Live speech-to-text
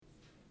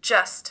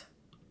Just.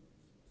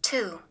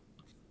 2.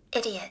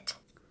 Idiot.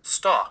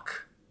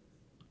 Stock.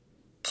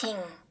 King.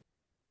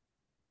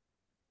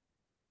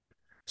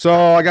 So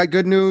I got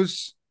good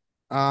news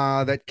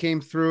that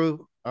came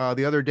through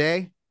the other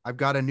day. I've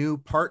got a new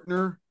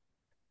partner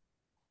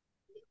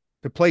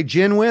to play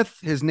gin with.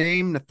 His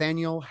name,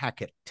 Nathaniel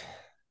Hackett.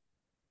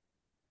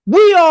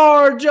 We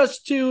are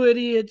just two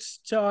idiots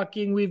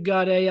talking. We've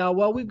got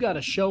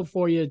a show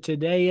for you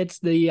today. It's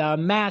the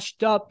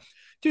mashed up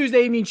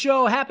Tuesday evening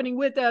show happening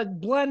with a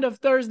blend of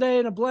Thursday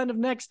and a blend of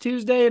next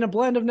Tuesday and a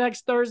blend of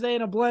next Thursday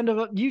and a blend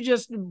of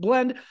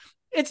blend.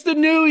 It's the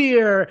new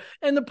year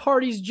and the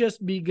party's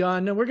just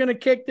begun. And we're going to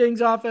kick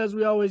things off as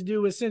we always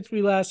do with since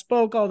we last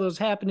spoke, all those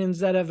happenings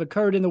that have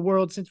occurred in the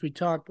world since we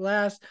talked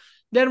last.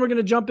 Then we're going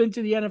to jump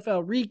into the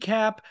NFL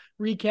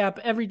recap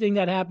everything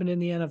that happened in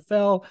the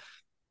NFL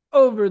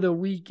over the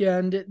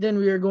weekend. Then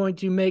we are going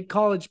to make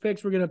college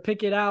picks. We're going to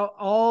pick it out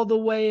all the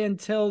way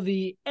until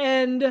the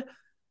end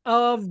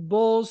of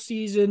bowl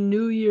season,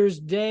 New Year's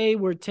Day.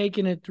 We're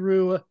taking it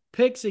through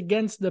picks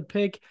against the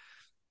pick.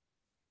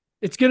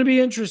 It's going to be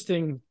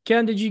interesting.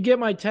 Ken, did you get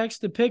my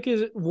text? The pick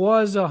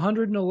was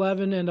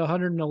 111 and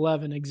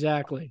 111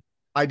 exactly.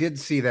 I did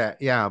see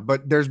that, yeah,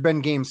 but there's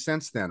been games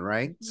since then,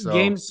 right? So,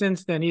 games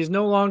since then. He's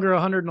no longer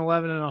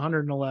 111 and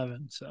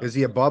 111. So is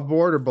he above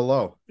board or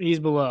below? He's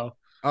below.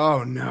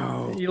 Oh,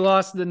 no. He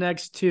lost the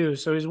next two,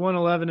 so he's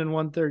 111 and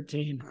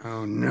 113.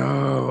 Oh,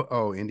 no.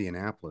 Oh,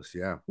 Indianapolis,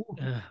 yeah.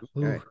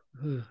 Okay.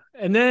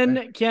 And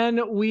then,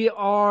 Ken, we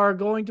are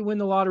going to win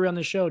the lottery on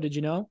the show. Did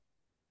you know?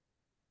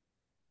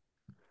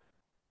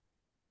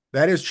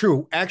 That is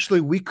true.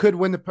 Actually, we could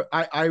win the.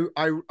 I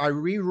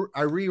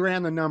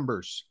reran the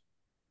numbers.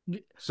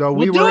 So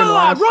we were in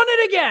run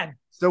it again.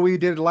 So we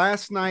did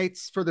last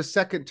night's for the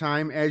second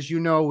time. As you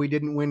know, we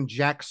didn't win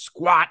jack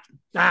squat.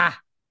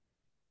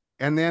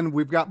 And then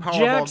we've got Powerball.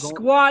 Jack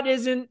squat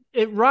isn't.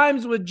 It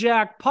rhymes with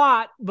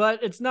jackpot,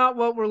 but it's not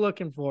what we're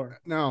looking for.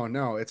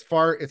 No, it's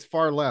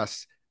far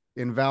less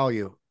in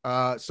value.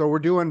 So we're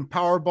doing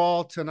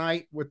Powerball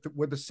tonight with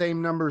the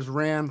same numbers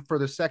ran for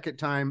the second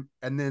time,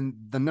 and then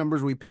the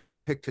numbers we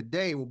picked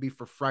today will be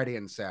for Friday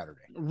and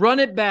Saturday. Run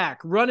it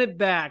back.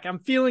 I'm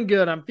feeling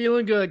good.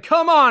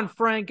 Come on,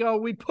 Franco.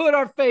 We put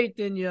our faith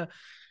in you.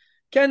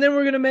 Ken, then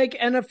we're going to make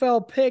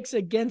NFL picks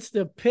against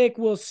the pick.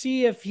 We'll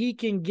see if he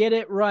can get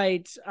it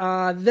right.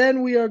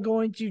 Then we are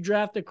going to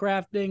draft the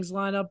Kraft Things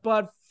lineup.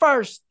 But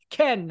first,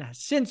 Ken,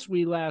 since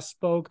we last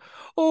spoke,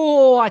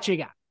 what you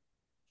got?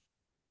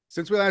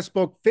 Since we last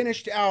spoke,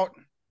 finished out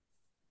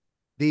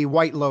the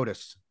White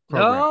Lotus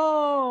program.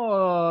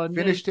 Oh,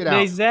 finished it out.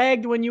 They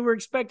zagged when you were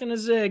expecting a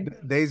zig.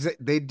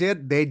 They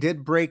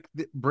did break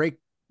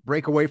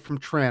away from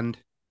trend.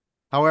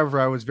 However,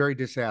 I was very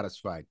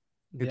dissatisfied.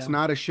 It's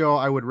not a show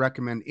I would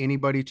recommend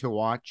anybody to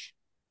watch.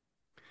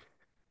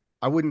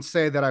 I wouldn't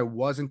say that I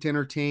wasn't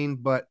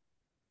entertained, but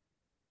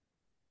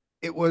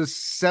it was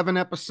 7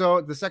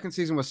 episodes. The second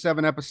season was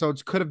 7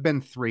 episodes. Could have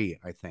been 3,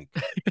 I think.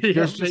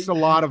 There's just a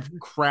lot of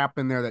crap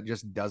in there that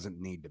just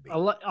doesn't need to be.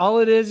 All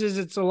it is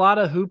it's a lot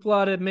of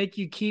hoopla to make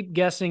you keep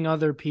guessing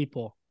other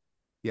people.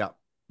 Yeah.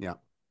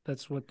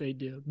 That's what they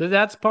do. But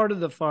that's part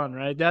of the fun,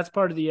 right? That's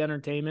part of the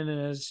entertainment,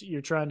 and as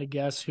you're trying to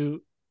guess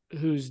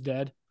who's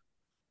dead.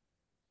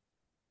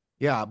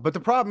 Yeah, but the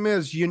problem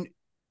is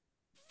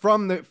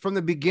from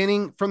the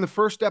beginning, from the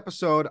first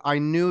episode, I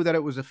knew that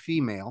it was a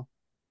female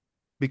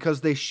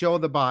because they show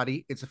the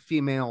body. It's a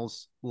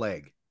female's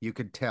leg. You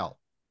could tell.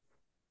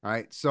 All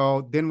right.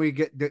 So then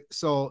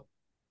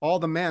all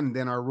the men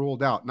then are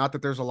ruled out. Not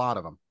that there's a lot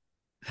of them.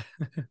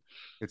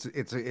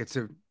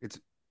 It's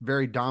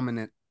very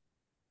dominant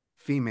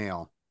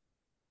female.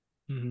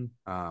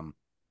 Mm-hmm.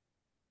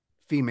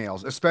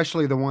 Females,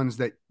 especially the ones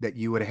that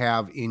you would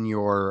have in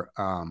your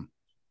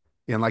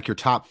in like your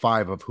top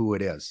 5 of who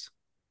it is.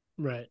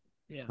 Right.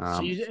 Yeah.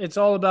 So it's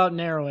all about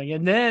narrowing.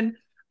 And then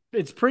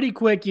it's pretty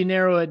quick. You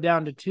narrow it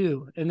down to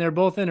 2 and they're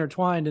both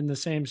intertwined in the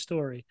same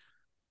story.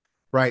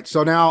 Right.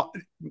 So now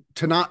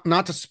to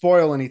not to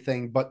spoil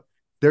anything, but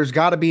there's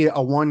got to be a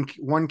one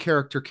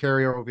character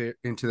carry over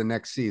into the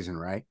next season,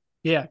 right?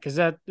 Yeah. Cause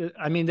that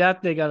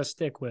they got to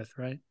stick with,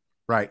 right?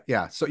 Right.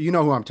 Yeah. So you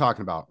know who I'm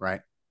talking about,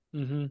 right?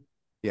 Mm-hmm.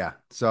 Yeah.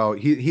 So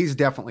he's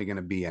definitely going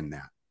to be in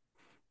that.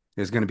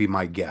 Is going to be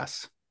my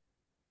guess.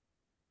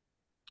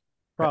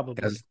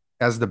 Probably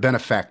as the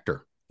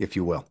benefactor, if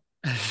you will.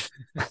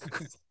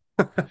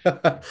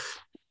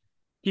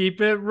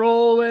 Keep it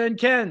rolling,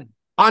 Ken.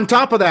 On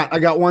top of that, I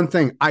got one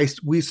thing.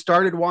 We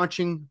started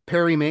watching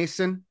Perry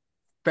Mason.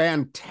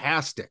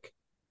 Fantastic.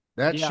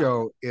 That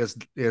show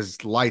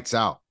is lights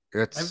out.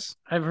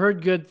 I've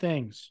heard good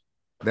things.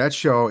 That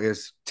show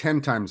is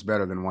 10 times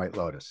better than White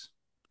Lotus.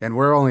 And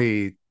we're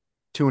only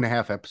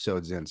 2.5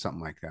 episodes in,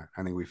 something like that.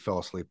 I think we fell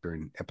asleep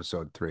during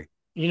episode 3.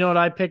 You know what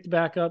I picked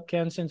back up,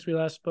 Ken, since we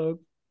last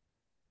spoke?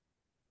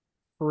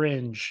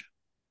 Fringe.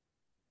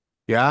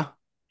 Yeah?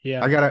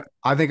 Yeah.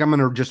 I think I'm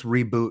going to just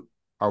reboot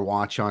our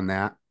watch on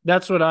that.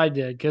 That's what I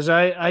did. Cause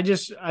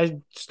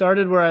I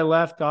started where I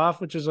left off,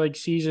 which is like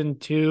season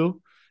 2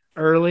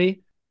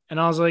 early. And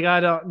I was like, I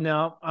don't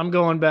know. I'm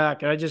going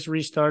back. I just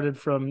restarted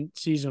from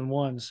season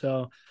 1.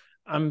 So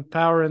I'm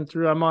powering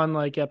through. I'm on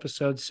like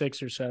episode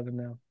 6 or 7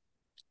 now.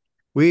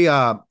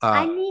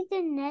 I need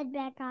the net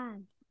back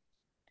on.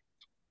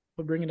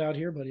 We'll bring it out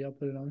here, buddy. I'll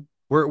put it on.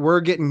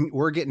 We're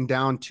getting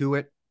down to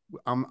it.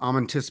 I'm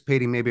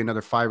anticipating maybe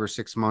another 5 or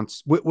 6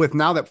 months with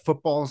now that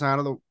football's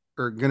going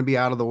to be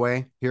out of the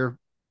way here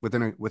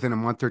within a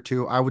month or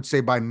two. I would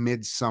say by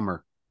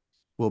midsummer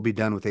we'll be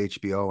done with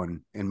HBO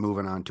and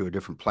moving on to a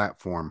different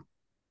platform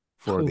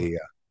for the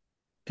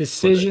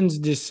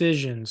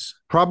decisions.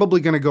 Probably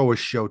going to go with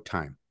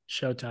Showtime.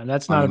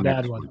 That's not a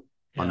bad one.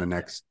 On the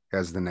next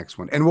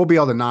one, and we'll be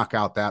able to knock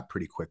out that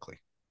pretty quickly.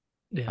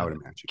 Yeah. I would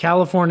imagine.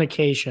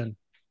 Californication.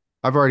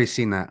 I've already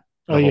seen that.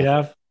 Oh, you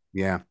have?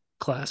 Yeah.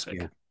 Classic.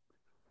 Yeah.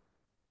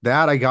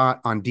 That I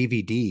got on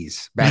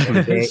DVDs back in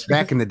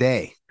the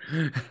day.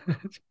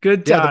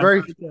 Good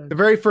time. Yeah, the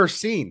very first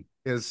scene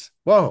is,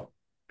 whoa,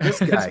 this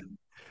guy.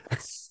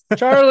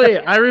 Charlie,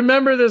 I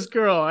remember this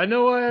girl. I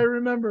know why I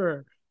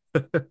remember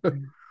her.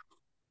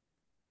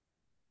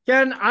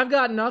 Ken, I've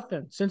got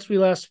nothing since we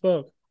last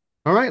spoke.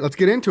 All right, let's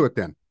get into it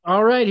then.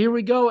 All right, here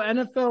we go.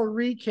 NFL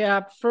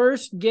recap.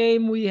 First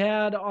game we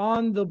had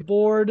on the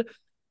board.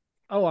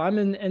 Oh, I'm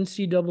in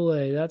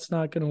NCAA. That's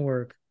not going to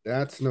work.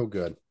 That's no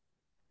good.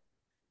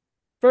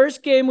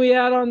 First game we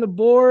had on the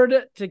board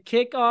to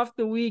kick off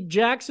the week,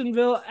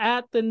 Jacksonville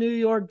at the New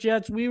York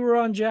Jets. We were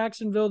on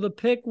Jacksonville. The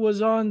pick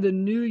was on the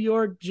New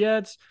York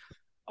Jets.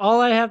 All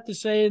I have to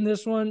say in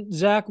this one,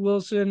 Zach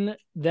Wilson,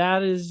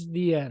 that is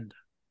the end.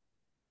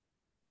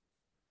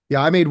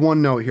 Yeah, I made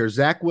one note here.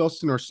 Zach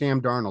Wilson or Sam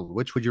Darnold?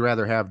 Which would you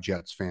rather have,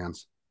 Jets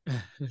fans?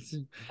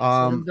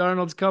 Sam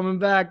Darnold's coming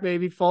back,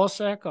 baby. Fall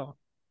Sacco.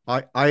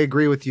 I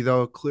agree with you,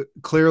 though.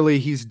 Clearly,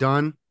 he's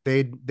done.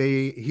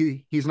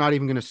 He's not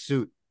even going to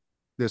suit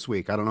this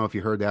week. I don't know if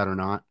you heard that or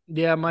not.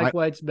 Yeah, Mike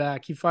White's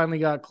back. He finally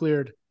got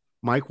cleared.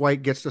 Mike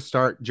White gets to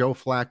start. Joe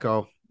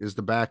Flacco is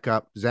the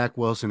backup. Zach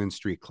Wilson in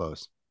street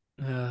clothes.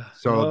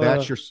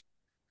 That's your,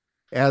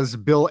 as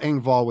Bill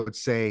Engvall would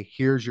say,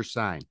 here's your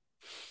sign.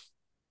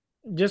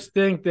 Just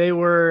think they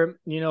were,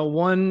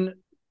 one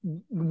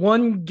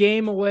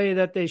game away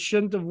that they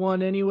shouldn't have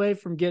won anyway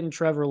from getting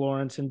Trevor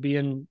Lawrence and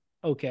being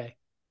okay.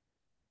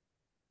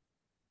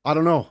 I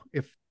don't know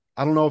if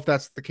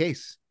that's the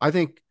case. I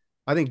think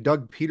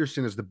Doug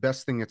Peterson is the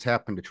best thing that's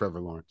happened to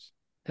Trevor Lawrence.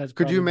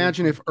 Could you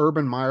imagine if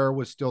Urban Meyer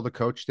was still the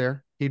coach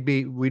there? We'd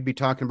be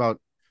talking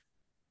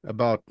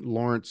about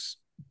Lawrence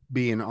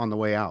being on the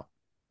way out.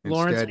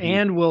 Lawrence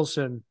and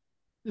Wilson.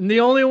 And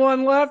the only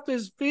one left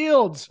is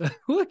Fields.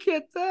 Look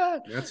at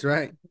that. That's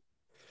right.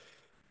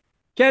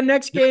 Ken,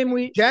 next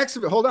game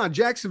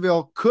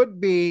Jacksonville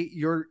could be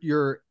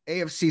your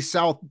AFC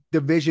South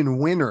division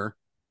winner.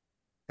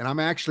 And I'm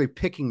actually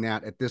picking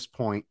that at this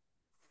point.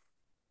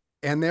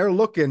 And they're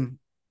looking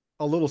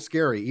a little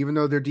scary, even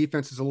though their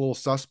defense is a little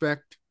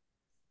suspect.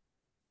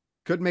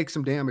 Could make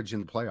some damage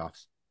in the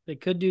playoffs. They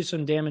could do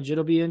some damage.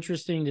 It'll be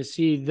interesting to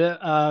see.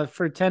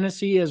 For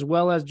Tennessee as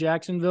well as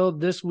Jacksonville,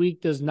 this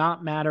week does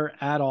not matter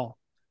at all.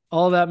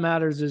 All that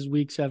matters is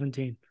week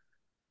 17.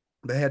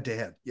 The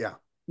head-to-head, yeah.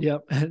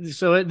 Yep.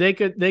 So they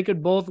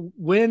could both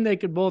win. They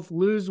could both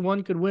lose.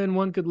 One could win.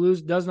 One could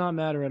lose. Does not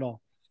matter at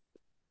all.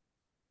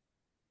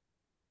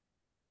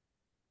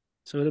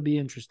 So it'll be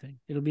interesting.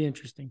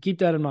 Keep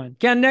that in mind.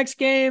 Ken, next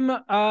game,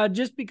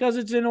 just because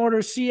it's in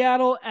order,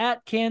 Seattle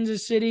at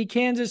Kansas City.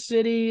 Kansas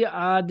City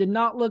did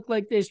not look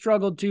like they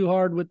struggled too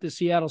hard with the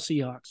Seattle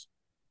Seahawks.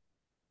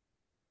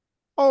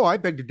 Oh, I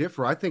beg to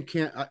differ. I think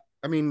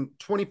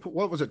 20,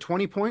 what was it,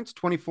 20 points,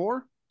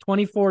 24?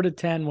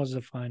 24-10 was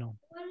the final.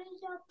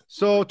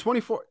 So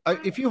 24,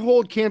 if you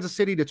hold Kansas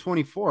City to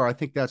 24, I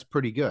think that's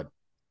pretty good.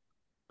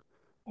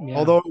 Yeah.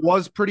 Although it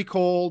was pretty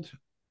cold.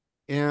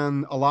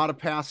 And a lot of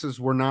passes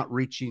were not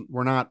reaching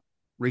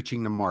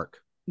the mark.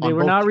 They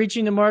were not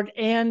reaching the mark,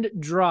 and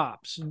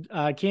drops.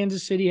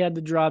 Kansas City had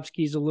the drop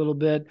skis a little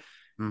bit.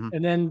 Mm-hmm.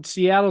 And then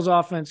Seattle's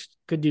offense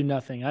could do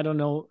nothing. I don't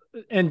know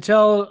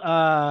until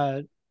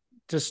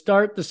to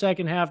start the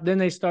second half. Then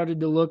they started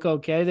to look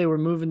okay. They were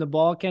moving the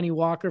ball. Kenny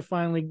Walker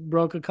finally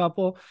broke a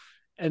couple.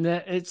 And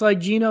then it's like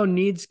Geno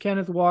needs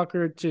Kenneth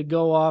Walker to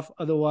go off.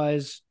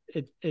 Otherwise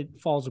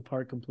it falls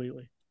apart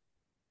completely.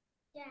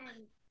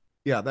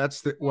 Yeah, that's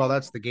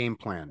the game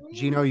plan.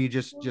 Geno, you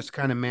just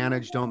kind of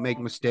manage, don't make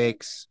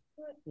mistakes.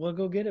 Well,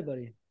 go get it,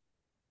 buddy.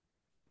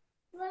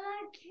 But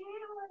I can't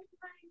with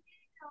my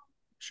Geno.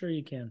 Sure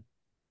you can.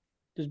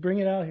 Just bring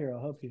it out here. I'll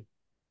help you.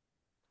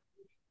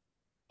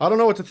 I don't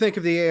know what to think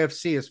of the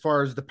AFC as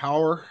far as the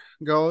power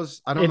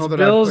goes. I don't know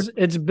that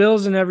it's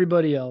Bills and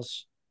everybody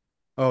else.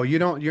 Oh,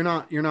 you're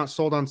not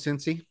sold on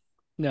Cincy?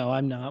 No,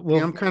 I'm not.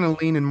 I'm kind of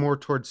leaning more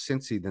towards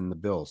Cincy than the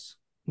Bills.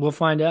 We'll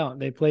find out.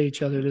 They play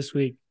each other this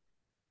week.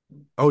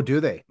 Oh, do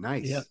they?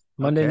 Nice. Yeah.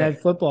 Monday Night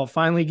Football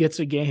finally gets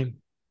a game.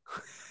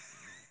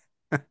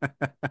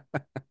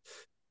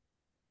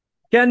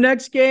 Yeah,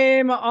 next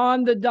game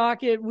on the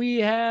docket, we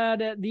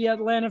had the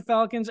Atlanta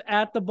Falcons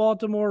at the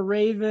Baltimore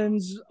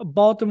Ravens.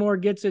 Baltimore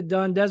gets it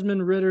done.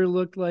 Desmond Ridder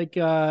looked like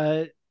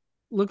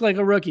looked like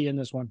a rookie in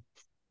this one.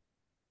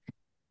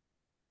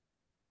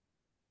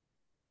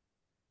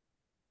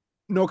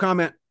 No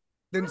comment.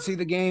 Didn't see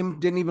the game.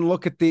 Didn't even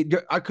look at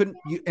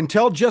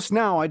until just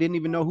now. I didn't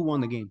even know who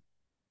won the game.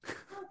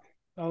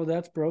 Oh,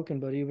 that's broken,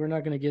 buddy. We're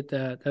not going to get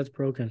that. That's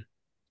broken.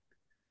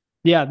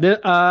 Yeah,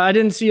 I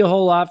didn't see a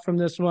whole lot from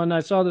this one. I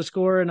saw the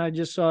score, and I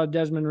just saw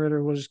Desmond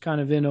Ridder was kind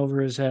of in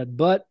over his head.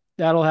 But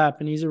that'll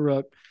happen. He's a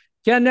rook.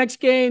 Ken, next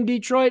game,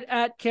 Detroit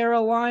at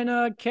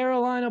Carolina.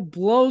 Carolina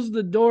blows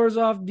the doors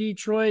off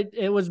Detroit.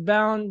 It was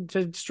bound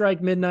to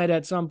strike midnight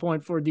at some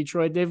point for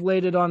Detroit. They've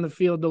laid it on the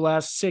field the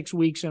last 6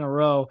 weeks in a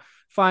row.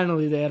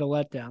 Finally, they had a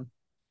letdown.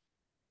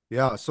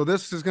 Yeah, so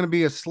this is going to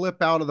be a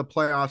slip out of the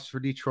playoffs for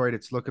Detroit,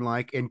 it's looking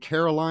like. And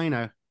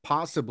Carolina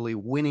possibly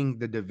winning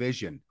the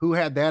division. Who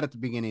had that at the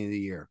beginning of the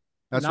year?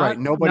 That's right.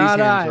 Nobody's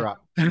hands are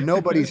up.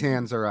 Nobody's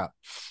hands are up.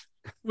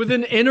 With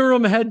an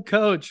interim head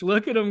coach.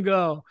 Look at him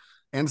go.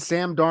 And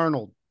Sam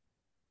Darnold.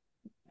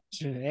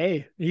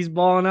 Hey, he's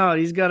balling out.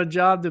 He's got a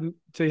job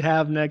to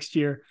have next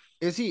year.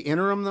 Is he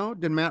interim, though?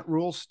 Did Matt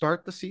Rule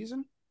start the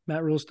season?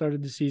 Matt Rule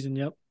started the season,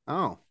 yep.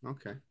 Oh,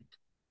 okay.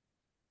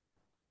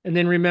 And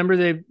then remember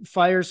they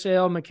fire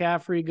Sale,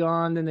 McCaffrey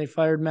gone, then they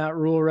fired Matt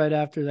Rule right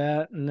after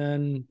that, and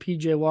then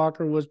PJ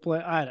Walker was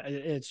playing.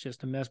 It's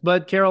just a mess.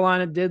 But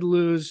Carolina did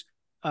lose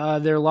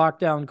their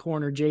lockdown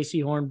corner,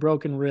 JC Horn,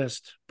 broken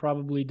wrist,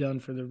 probably done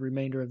for the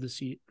remainder of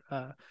the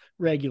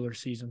regular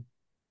season.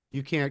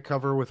 You can't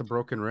cover with a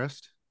broken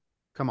wrist?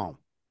 Come on.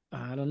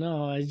 I don't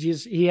know.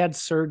 He had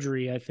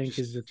surgery, I think,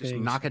 is the thing.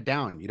 Just knock it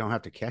down. You don't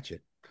have to catch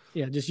it.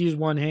 Yeah, just use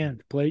one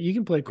hand. You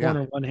can play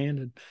corner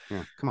one-handed.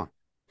 Yeah, come on.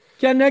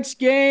 Okay, next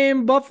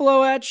game,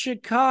 Buffalo at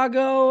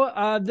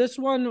Chicago. This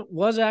one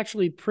was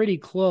actually pretty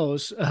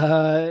close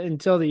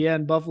until the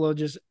end. Buffalo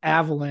just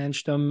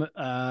avalanched them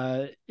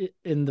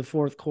in the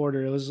fourth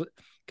quarter. It was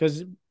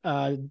because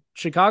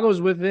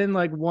Chicago's within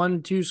like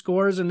 1-2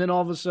 scores, and then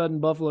all of a sudden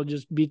Buffalo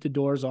just beat the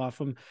doors off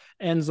them.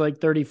 Ends like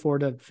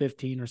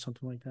 34-15 or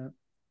something like that.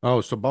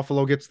 Oh, so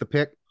Buffalo gets the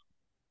pick?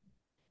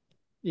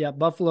 Yeah,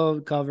 Buffalo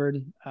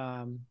covered.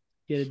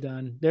 Get it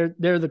done.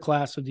 They're the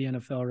class of the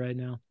NFL right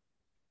now,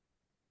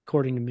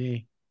 according to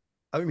me.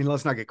 I mean,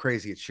 let's not get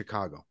crazy. It's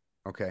Chicago.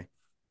 Okay.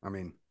 I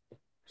mean,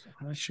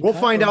 we'll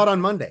find out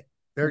on Monday.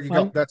 There you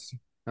go.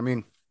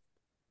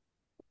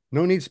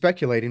 No need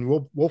speculating.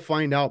 We'll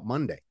find out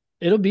Monday.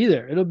 It'll be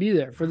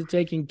there for the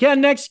taking.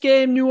 Ken, next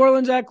game, New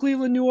Orleans at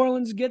Cleveland. New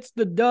Orleans gets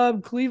the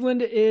dub.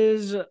 Cleveland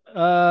is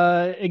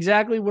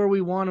exactly where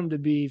we want them to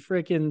be,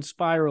 freaking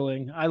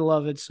spiraling. I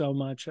love it so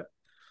much.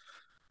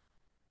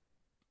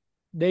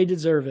 They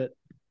deserve it.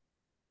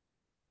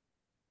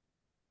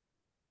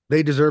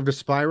 They deserve to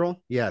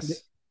spiral?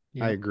 Yes,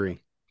 yeah. I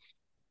agree.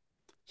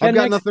 Ken, I've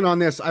got nothing on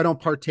this. I don't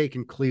partake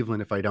in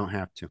Cleveland if I don't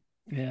have to.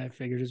 Yeah, I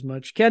figured as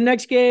much. Ken,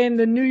 next game,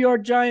 the New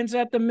York Giants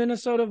at the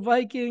Minnesota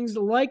Vikings.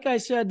 Like I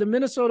said, the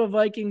Minnesota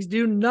Vikings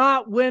do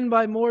not win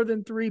by more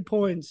than 3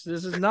 points.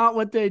 This is not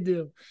what they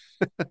do.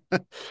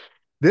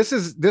 This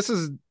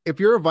is if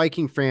you're a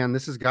Viking fan,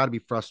 this has got to be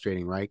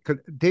frustrating, right?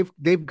 Because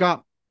they've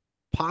got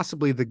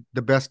possibly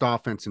the best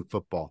offense in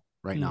football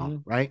right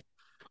now, right?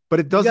 But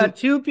it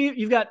doesn't.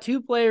 You've got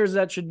two players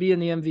that should be in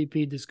the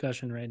MVP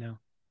discussion right now.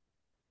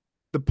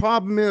 The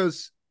problem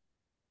is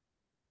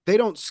they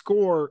don't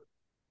score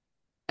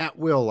at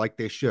will like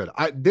they should.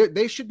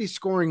 They should be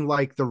scoring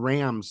like the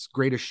Rams'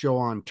 greatest show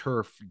on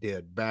turf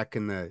did back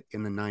in the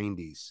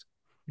 90s.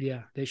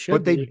 Yeah, they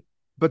should.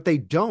 But they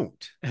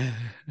don't.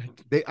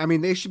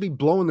 They should be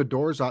blowing the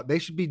doors out. They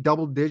should be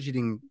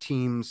double-digiting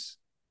teams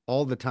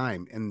all the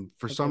time, and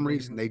for some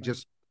reason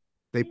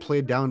they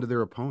played down to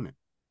their opponent.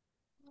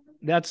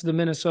 That's the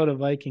Minnesota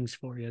Vikings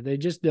for you. They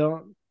just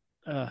don't.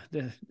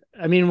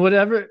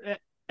 Whatever.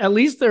 At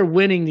least they're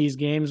winning these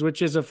games,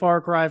 which is a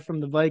far cry from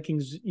the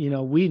Vikings.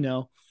 We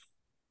know.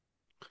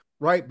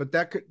 Right,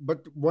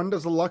 but when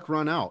does the luck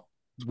run out?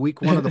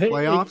 Week 1 of the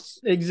playoffs?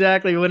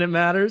 Exactly, when it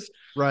matters.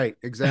 Right,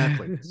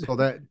 exactly.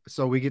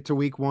 So we get to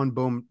week 1,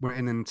 boom,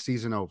 and then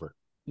season over.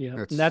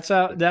 Yeah, that's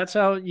how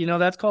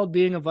that's called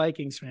being a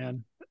Vikings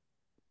fan.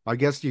 I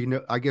guess you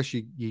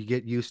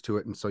get used to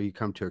it, and so you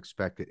come to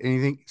expect it.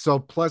 Anything so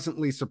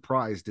pleasantly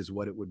surprised is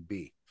what it would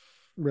be,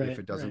 right? If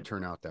it doesn't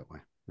turn out that way.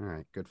 All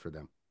right, good for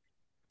them.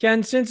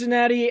 Ken,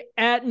 Cincinnati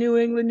at New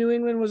England. New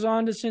England was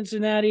on to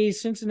Cincinnati.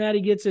 Cincinnati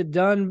gets it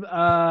done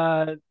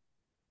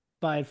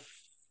by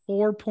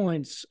 4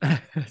 points.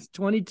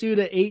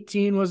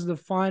 22-18 was the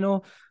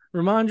final.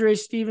 Ramondre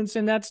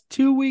Stevenson, that's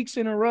 2 weeks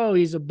in a row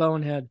he's a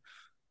bonehead.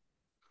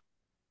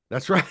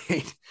 That's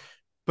right.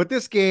 But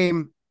this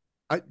game,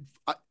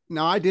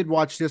 I did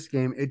watch this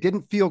game. It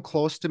didn't feel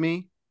close to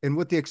me. And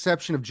with the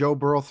exception of Joe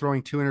Burrow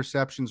throwing 2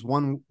 interceptions,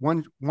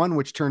 one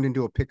which turned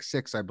into a pick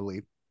 6, I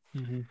believe.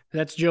 Mm-hmm.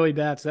 That's Joey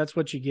Bats. That's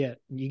what you get.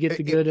 You get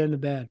the good and the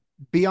bad.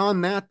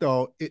 Beyond that,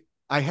 though,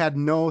 I had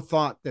no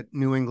thought that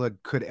New England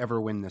could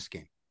ever win this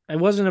game. It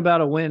wasn't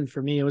about a win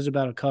for me. It was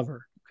about a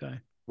cover. Okay.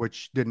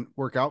 Which didn't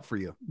work out for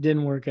you.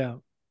 Didn't work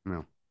out.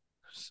 No.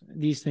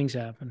 These things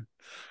happen.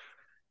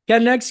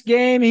 Got next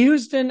game,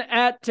 Houston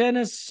at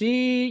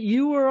Tennessee.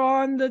 You were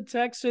on the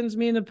Texans.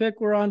 Me and the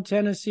pick were on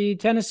Tennessee.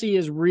 Tennessee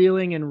is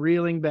reeling and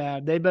reeling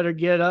bad. They better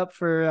get up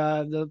for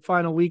the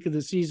final week of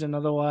the season.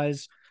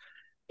 Otherwise,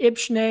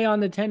 Ipschnay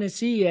on the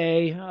Tennessee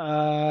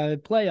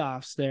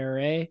playoffs there,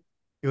 eh?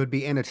 It would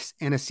be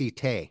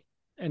NSCT.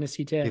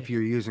 NSCT. If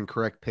you're using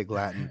correct pig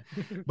Latin.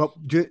 But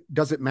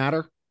does it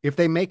matter? If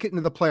they make it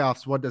into the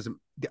playoffs, what does it?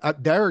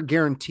 They're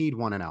guaranteed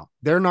 1-0.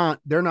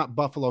 They're not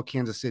Buffalo,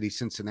 Kansas City,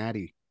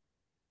 Cincinnati.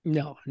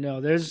 No,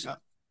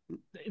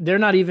 they're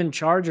not even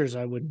Chargers.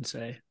 I wouldn't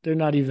say they're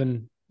not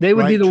even. They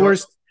would be the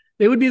worst.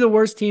 They would be the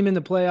worst team in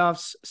the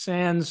playoffs.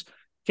 Sans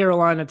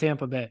Carolina,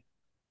 Tampa Bay.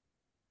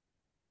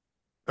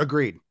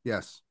 Agreed.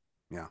 Yes.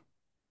 Yeah.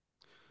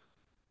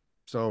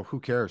 So who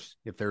cares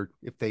if they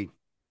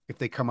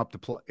come up to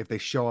play, if they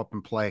show up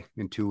and play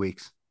in 2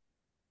 weeks?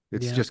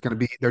 It's just going to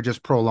be, they're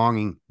just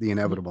prolonging the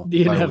inevitable.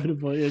 The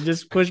inevitable. Yeah,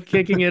 just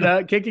kicking it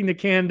out, kicking the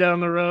can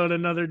down the road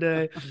another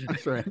day.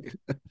 That's right.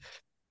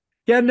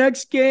 Yeah,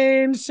 next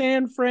game,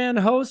 San Fran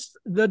hosts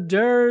the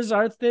Durs,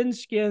 our thin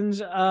skins.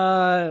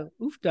 Taylor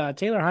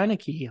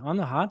Heineke on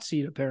the hot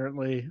seat,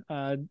 apparently.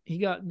 He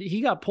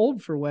got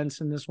pulled for Wentz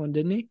in this one,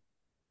 didn't he?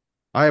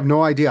 I have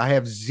no idea. I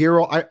have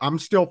zero. I'm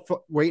still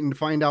waiting to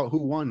find out who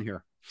won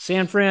here.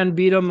 San Fran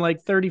beat them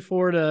like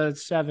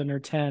 34-7 or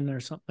 10 or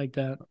something like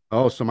that.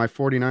 Oh, so my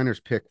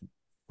 49ers pick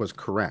was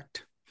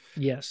correct.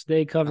 Yes,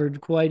 they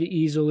covered quite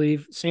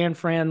easily. San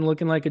Fran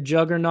looking like a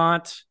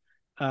juggernaut.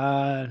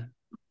 Durs,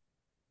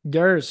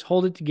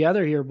 hold it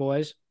together here,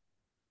 boys.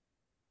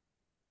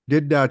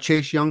 Did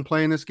Chase Young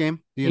play in this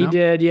game? He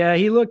did, yeah.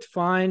 He looked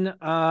fine.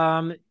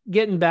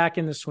 Getting back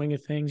in the swing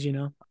of things,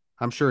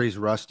 I'm sure he's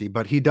rusty,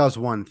 but he does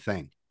one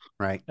thing,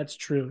 right? That's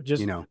true.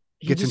 Just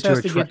he just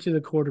has to get to the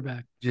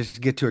quarterback.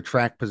 Just get to a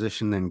track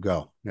position, then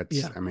go.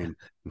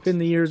 Pin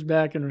the ears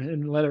back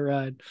and let it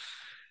ride.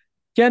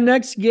 Ken,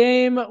 next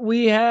game,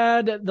 we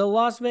had the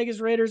Las Vegas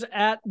Raiders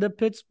at the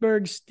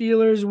Pittsburgh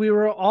Steelers. We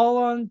were all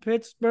on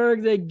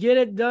Pittsburgh. They get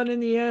it done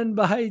in the end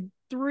by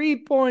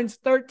 3 points,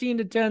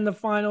 13-10, the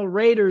final.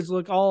 Raiders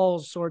look all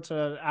sorts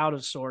of out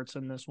of sorts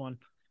in this one.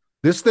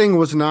 This thing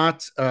was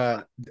not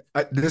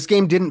this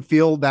game didn't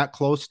feel that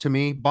close to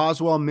me.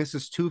 Boswell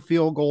misses 2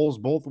 field goals,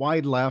 both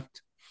wide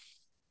left.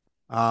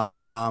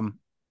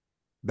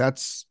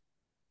 That's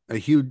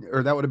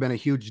that would have been a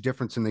huge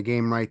difference in the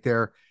game right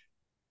there.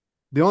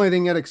 The only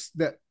thing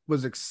that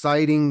was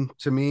exciting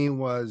to me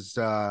was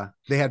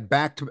they had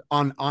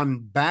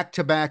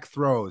back-to-back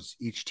throws,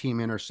 each team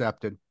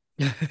intercepted.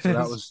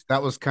 So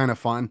that was kind of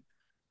fun.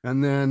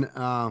 And then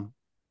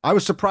I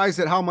was surprised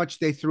at how much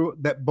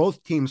that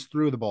both teams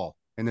threw the ball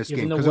in this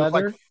game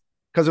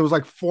because it was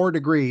like 4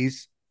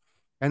 degrees,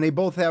 and they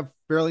both have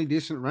fairly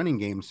decent running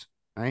games,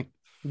 right?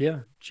 Yeah,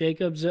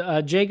 Jacobs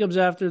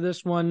after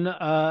this one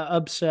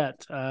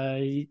upset.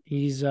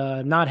 He's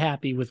not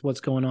happy with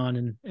what's going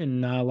on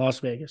in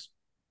Las Vegas.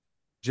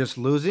 Just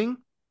losing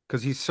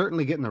because he's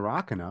certainly getting the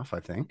rock enough,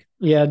 I think.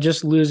 Yeah,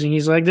 just losing.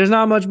 He's like, there's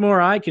not much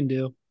more I can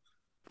do.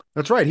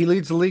 That's right. He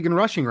leads the league in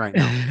rushing right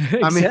now.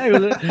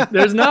 Exactly.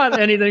 There's not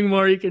anything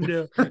more he can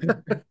do.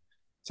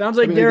 Sounds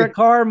like Derek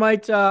Carr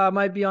might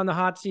be on the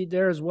hot seat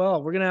there as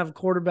well. We're gonna have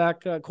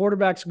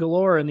quarterbacks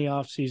galore in the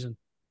offseason.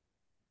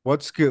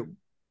 What's good?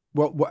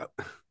 What?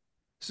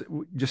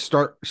 Just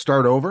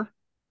start over.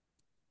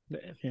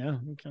 Yeah,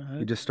 okay.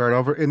 You just start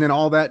over, and then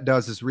all that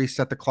does is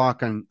reset the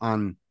clock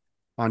on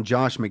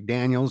Josh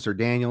McDaniels or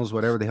Daniels,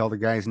 whatever the hell the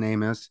guy's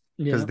name is,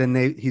 because then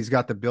he's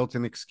got the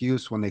built-in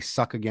excuse when they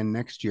suck again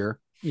next year.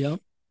 Yeah,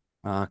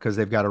 because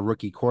they've got a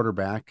rookie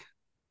quarterback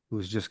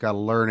who's just got to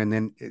learn, and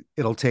then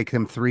it'll take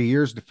him 3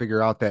 years to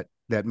figure out that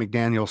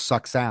McDaniels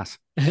sucks ass.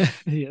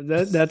 Yeah,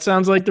 that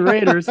sounds like the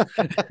Raiders.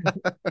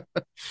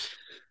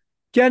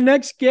 Ken,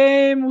 next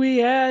game, we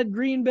had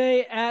Green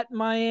Bay at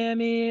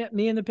Miami.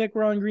 Me and the pick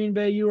were on Green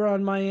Bay. You were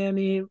on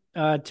Miami.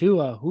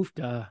 Tua,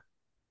 hoofda.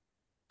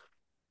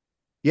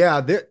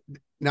 Yeah.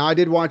 Now I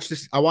did watch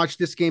this. I watched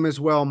this game as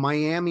well.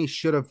 Miami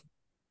should have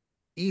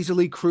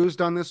easily cruised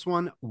on this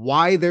one.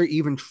 Why they're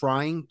even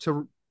trying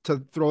to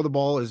throw the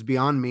ball is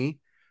beyond me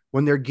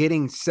when they're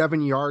getting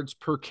 7 yards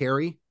per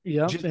carry.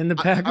 Yeah. And the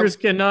Packers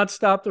cannot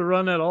stop the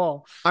run at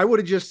all. I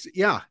would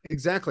have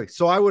exactly.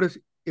 So I would have,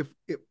 if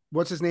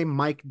what's his name?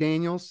 Mike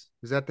Daniels.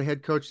 Is that the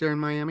head coach there in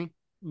Miami?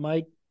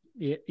 Mike.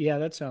 Yeah,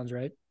 that sounds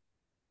right.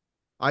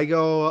 I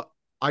go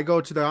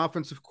to the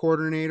offensive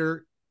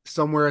coordinator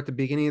somewhere at the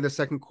beginning of the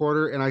second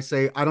quarter, and I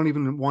say, I don't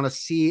even want to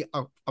see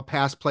a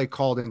pass play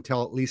called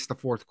until at least the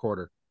fourth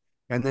quarter.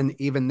 And then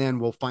even then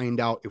we'll find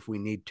out if we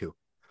need to.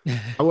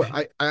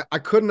 I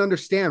couldn't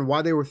understand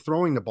why they were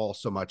throwing the ball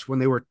so much when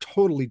they were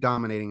totally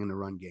dominating in the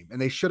run game, and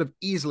they should have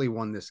easily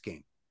won this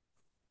game.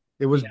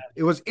 It was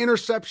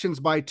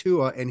interceptions by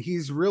Tua, and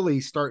he's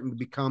really starting to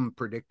become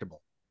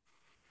predictable.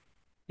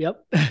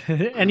 Yep.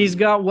 And he's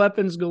got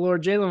weapons galore.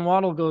 Jalen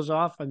Waddle goes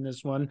off on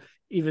this one,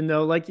 even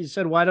though, like you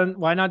said,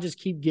 why not just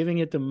keep giving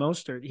it to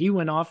Mostert? He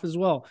went off as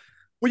well.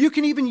 Well, you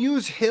can even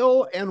use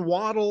Hill and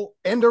Waddle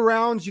end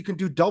arounds. You can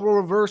do double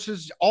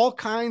reverses, all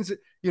kinds.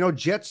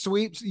 jet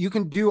sweeps. You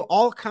can do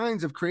all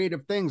kinds of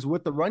creative things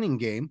with the running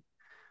game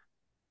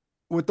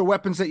with the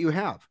weapons that you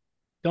have.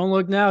 Don't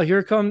look now.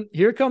 Here come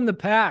the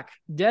Pack,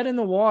 dead in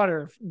the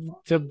water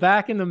to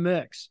back in the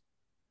mix.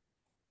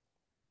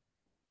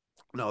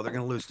 No, they're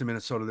going to lose to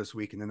Minnesota this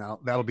week, and then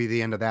that'll be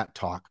the end of that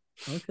talk.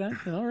 Okay.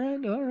 All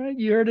right.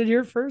 You heard it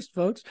here first,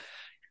 folks.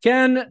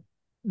 Ken,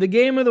 the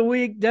game of the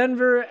week,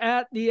 Denver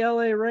at the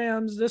LA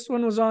Rams. This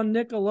one was on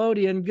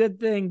Nickelodeon. Good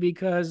thing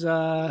because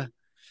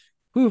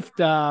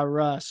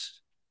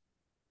Russ.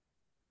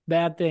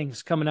 Bad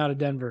things coming out of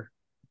Denver.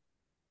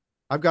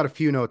 I've got a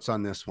few notes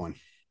on this one.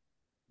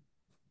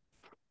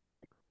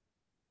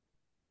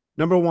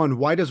 Number one,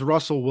 why does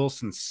Russell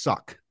Wilson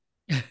suck?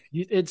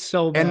 It's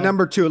so bad. And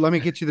number two, let me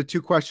get you the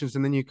two questions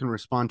and then you can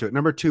respond to it.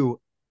 Number two,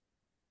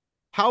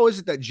 how is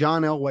it that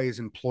John Elway is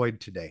employed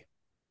today?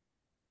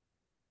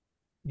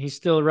 He's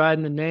still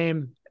riding the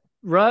name.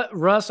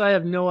 Russ, I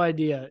have no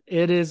idea.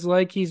 It is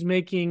like he's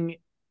making,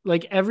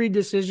 like every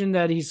decision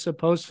that he's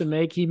supposed to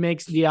make, he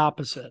makes the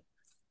opposite.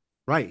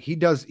 Right. He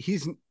does.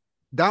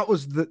 That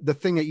was the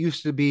thing that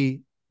used to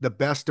be the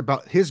best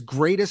about his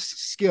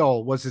greatest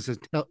skill was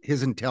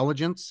his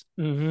intelligence.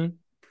 Mm-hmm.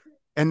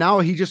 And now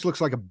he just looks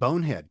like a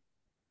bonehead.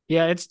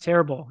 Yeah, it's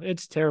terrible.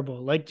 It's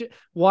terrible. Like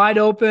wide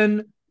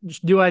open.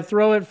 Do I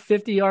throw it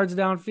 50 yards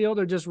downfield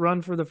or just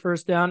run for the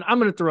first down? I'm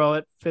going to throw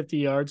it 50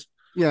 yards.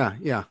 Yeah.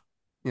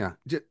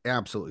 Just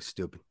absolutely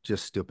stupid.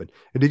 Just stupid.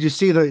 Did you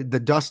see the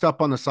dust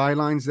up on the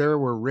sidelines there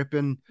where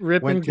Rippon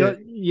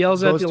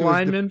yells at the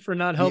lineman for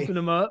not helping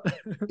him up?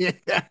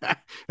 Yeah.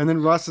 And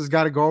then Russ has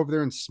got to go over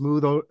there and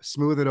smooth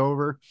it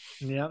over.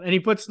 Yeah. And he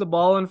puts the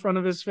ball in front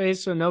of his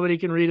face so nobody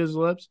can read his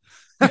lips.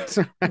 That's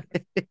right.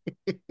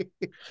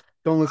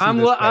 Don't listen I'm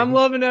to this, I'm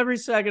loving every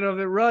second of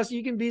it. Russ,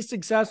 you can be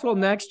successful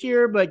next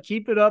year, but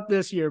keep it up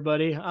this year,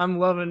 buddy. I'm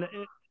loving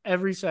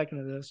every second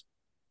of this.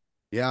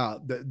 Yeah.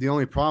 The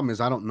only problem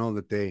is I don't know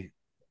that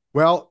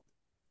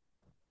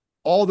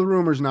all the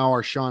rumors now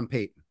are Sean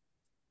Payton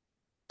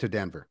to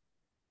Denver,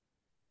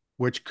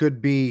 which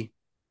could be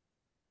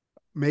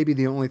maybe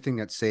the only thing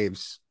that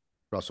saves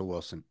Russell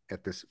Wilson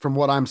from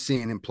what I'm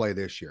seeing him play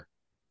this year.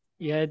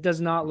 Yeah, it does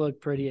not look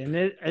pretty.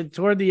 And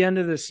toward the end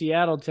of the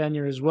Seattle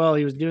tenure as well,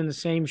 he was doing the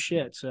same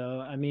shit.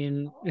 So, I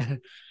mean,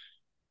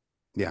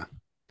 yeah.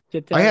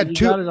 Got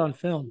it on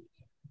film.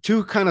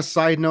 Two kind of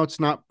side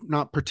notes, not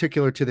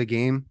particular to the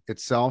game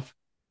itself,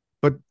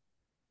 but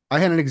I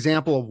had an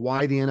example of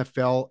why the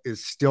NFL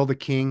is still the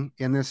king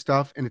in this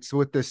stuff. And it's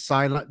with this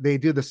sideline. They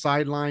do the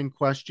sideline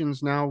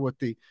questions now with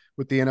the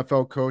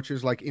NFL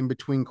coaches, like in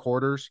between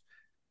quarters.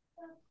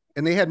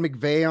 And they had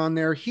McVay on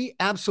there. He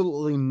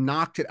absolutely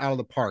knocked it out of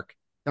the park.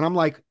 And I'm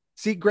like,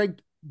 see,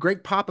 Greg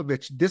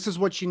Popovich, this is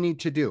what you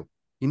need to do.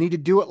 You need to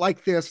do it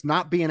like this,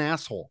 not be an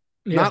asshole.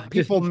 Yeah, not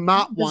people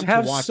not want to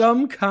watch. Have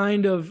some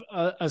kind of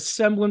a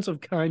semblance of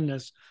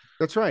kindness.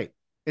 That's right.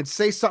 And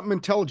say something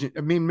intelligent.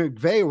 I mean,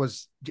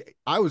 McVay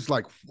I was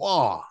like,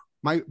 wow.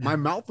 My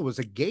mouth was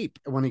agape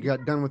when he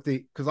got done with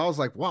because I was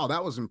like, wow,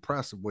 that was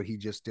impressive what he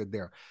just did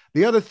there.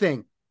 The other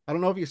thing, I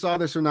don't know if you saw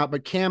this or not,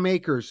 but Cam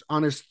Akers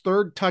on his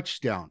third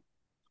touchdown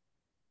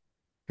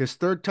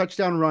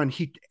run,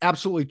 he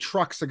absolutely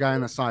trucks the guy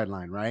on the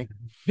sideline, right?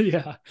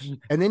 Yeah.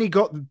 And then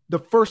the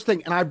first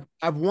thing, and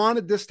I've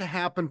wanted this to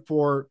happen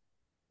for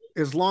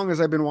as long as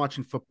I've been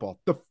watching football.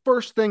 The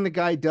first thing the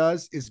guy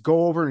does is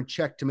go over and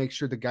check to make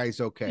sure the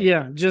guy's okay.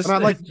 Yeah. And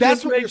I'm like,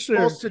 that's what you're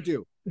supposed to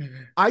do.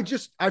 I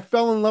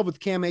fell in love with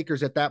Cam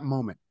Akers at that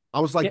moment.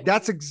 I was like,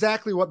 that's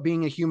exactly what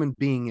being a human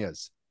being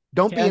is.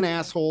 Don't be an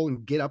asshole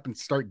and get up and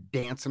start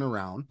dancing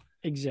around.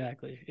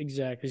 Exactly.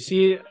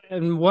 See,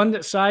 and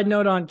one side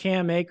note on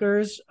Cam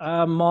Akers,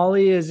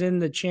 Molly is in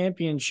the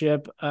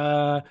championship,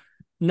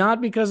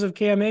 not because of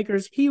Cam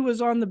Akers. He was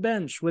on the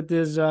bench with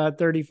his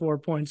 34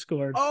 points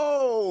scored.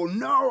 Oh,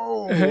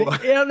 no.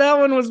 Yeah, that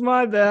one was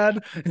my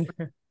bad.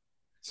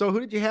 So who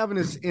did you have in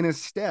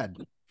his stead?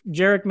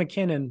 Jerick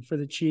McKinnon for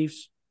the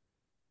Chiefs.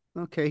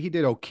 Okay, he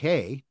did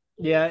okay.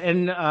 Yeah,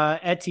 and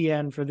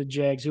Etienne for the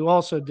Jags, who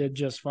also did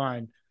just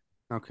fine.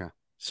 Okay.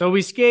 So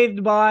we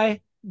scathed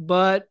by,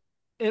 but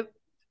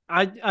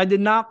I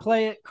did not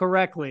play it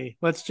correctly.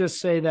 Let's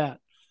just say that.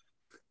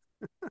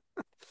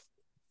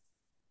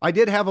 I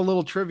did have a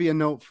little trivia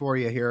note for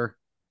you here.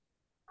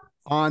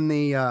 On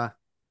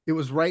it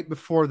was right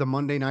before the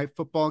Monday Night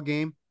Football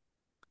game,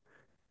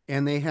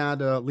 and they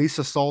had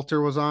Lisa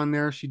Salter was on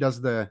there. She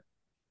does the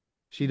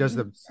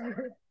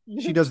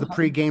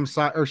pregame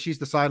side, or she's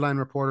the sideline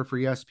reporter for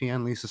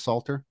ESPN. Lisa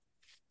Salter.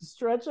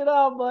 Stretch it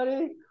out,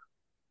 buddy.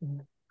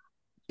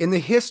 In the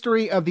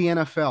history of the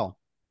NFL,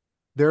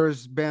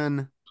 there's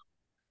been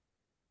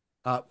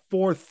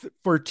for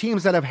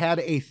teams that have had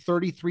a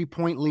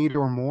 33-point lead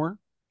or more,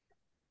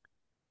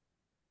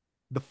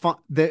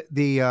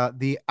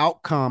 the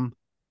outcome,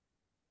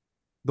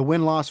 the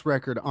win-loss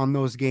record on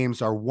those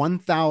games are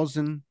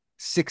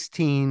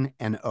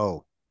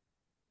 1,016-0.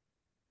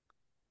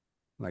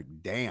 Like,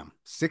 damn,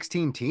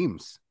 16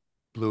 teams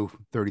blew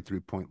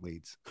 33-point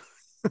leads.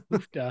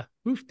 Oofda.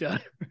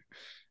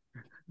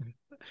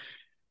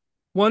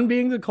 One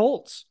being the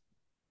Colts.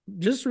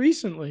 just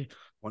recently.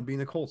 One being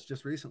the Colts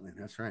just recently.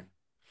 That's right.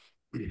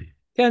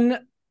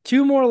 Can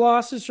two more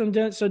losses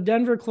from so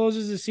Denver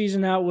closes the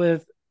season out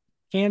with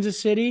Kansas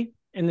City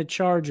and the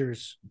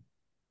Chargers.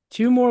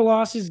 Two more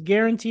losses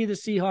guarantee the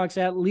Seahawks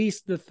at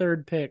least the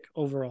third pick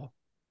overall.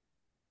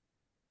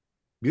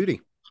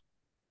 Beauty.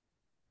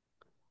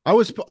 I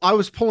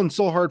was pulling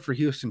so hard for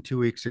Houston 2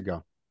 weeks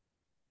ago,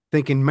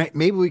 thinking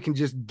maybe we can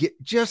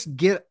just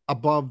get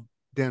above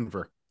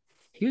Denver.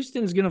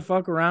 Houston's gonna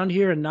fuck around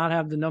here and not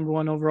have the number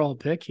 1 overall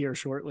pick here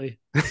shortly.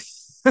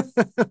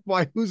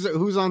 Why?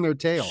 Who's on their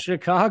tail?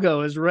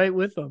 Chicago is right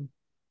with them.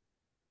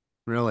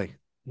 Really?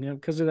 Yeah,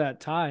 because of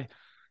that tie.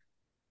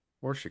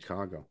 Or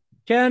Chicago.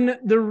 Ken,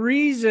 the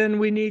reason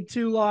we need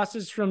 2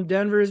 losses from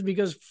Denver is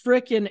because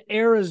frickin'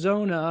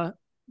 Arizona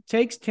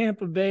takes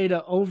Tampa Bay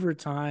to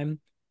overtime,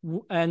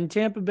 and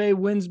Tampa Bay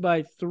wins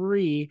by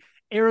 3.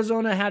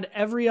 Arizona had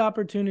every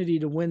opportunity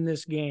to win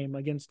this game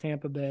against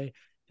Tampa Bay,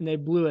 and they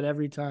blew it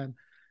every time.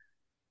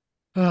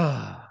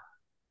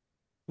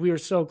 We are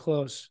so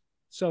close.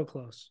 So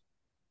close.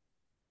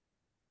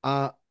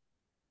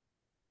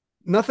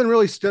 Nothing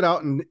really stood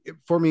out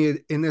for me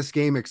in this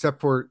game except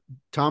for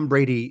Tom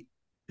Brady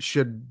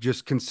should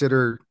just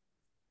consider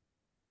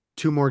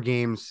 2 more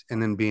games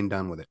and then being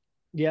done with it.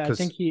 Yeah, I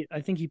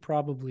think he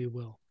probably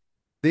will.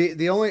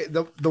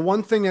 The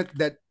one thing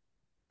that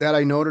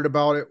I noted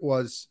about it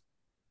was,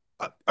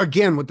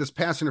 again, with this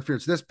pass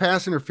interference. This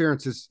pass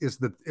interference is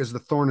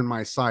the thorn in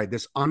my side.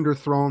 This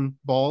underthrown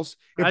balls.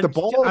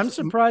 I'm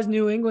surprised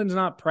New England's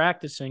not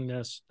practicing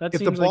this. That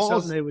seems like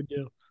something they would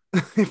do.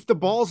 If the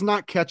ball's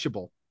not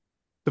catchable,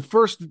 the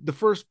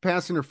first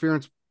pass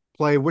interference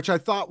play, which I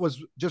thought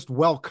was just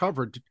well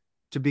covered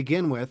to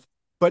begin with,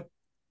 but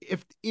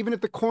even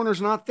if the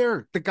corner's not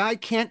there, the guy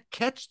can't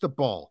catch the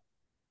ball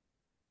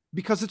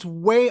because it's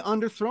way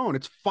underthrown.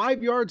 It's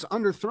 5 yards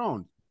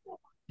underthrown.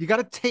 You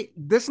got to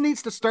this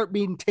needs to start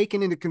being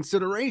taken into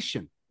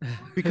consideration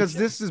because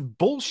this is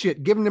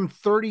bullshit. Giving them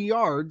 30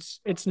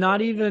 yards. It's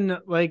not even a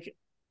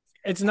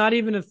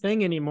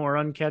thing anymore.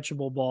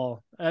 Uncatchable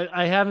ball.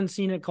 I haven't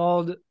seen it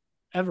called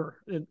ever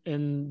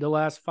in the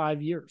last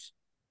 5 years.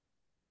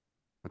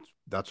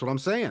 That's what I'm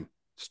saying.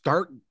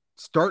 Start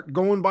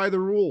going by the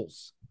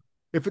rules.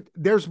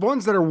 There's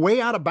ones that are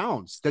way out of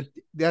bounds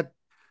that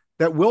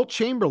Wilt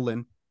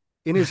Chamberlain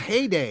in his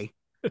heyday.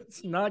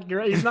 He's not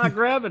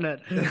grabbing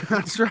it.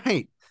 That's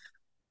right.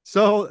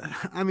 So,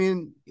 I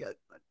mean,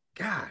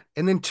 God.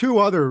 And then 2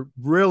 other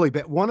really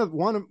bad. One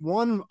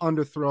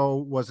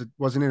underthrow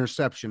was an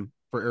interception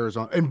for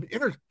Arizona. And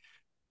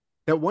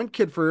that one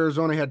kid for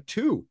Arizona had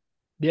 2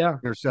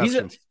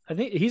 interceptions. I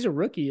think he's a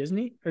rookie, isn't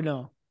he? Or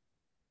no?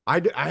 I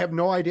have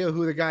no idea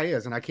who the guy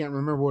is, and I can't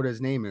remember what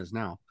his name is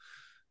now.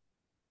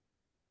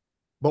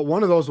 But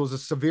one of those was a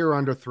severe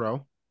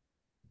underthrow.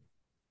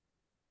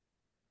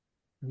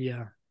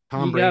 Yeah.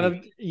 Tom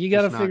Brady. You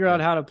gotta figure out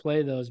how to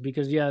play those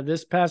because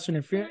this pass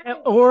interference,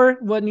 or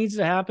what needs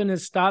to happen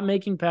is stop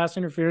making pass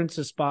interference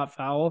a spot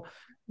foul,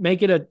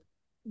 make it a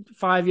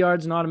 5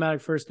 yards and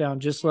automatic first down,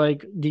 just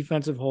like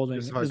defensive holding.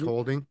 Just like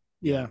holding.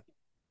 Yeah.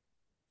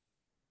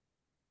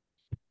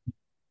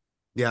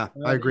 Yeah,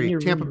 I agree.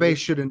 Tampa Bay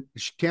should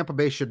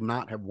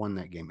not have won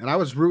that game. And I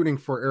was rooting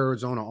for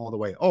Arizona all the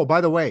way. Oh,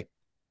 by the way,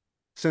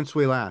 since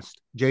we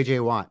last,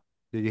 JJ Watt,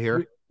 did you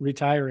hear?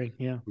 Retiring,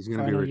 yeah. He's going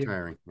to be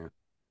retiring. Yeah.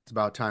 It's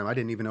about time. I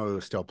didn't even know he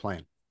was still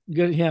playing.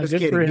 Good, yeah.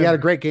 Good for him. He had a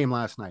great game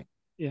last night.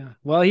 Yeah.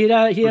 Well, he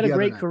had a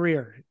great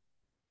career.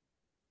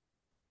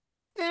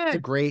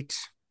 Great.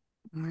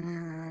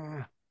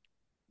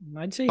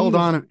 I'd say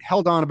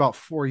held on about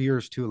 4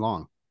 years too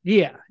long.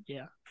 Yeah.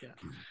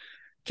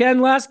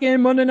 Ken, last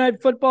game Monday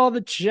Night Football, the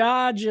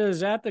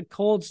Chargers at the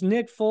Colts.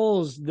 Nick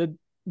Foles, the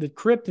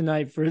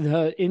kryptonite for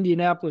the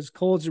Indianapolis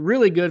Colts,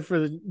 really good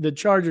for the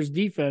Chargers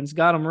defense.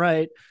 Got him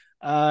right.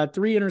 3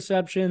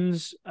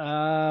 interceptions.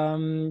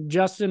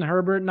 Justin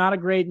Herbert, not a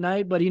great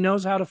night, but he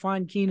knows how to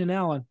find Keenan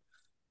Allen.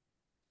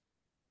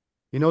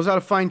 He knows how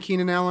to find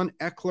Keenan Allen.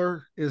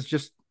 Eckler is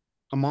just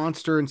a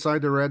monster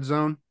inside the red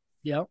zone.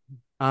 Yep.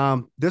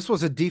 This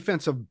was a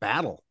defensive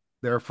battle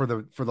there for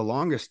the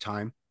longest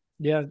time.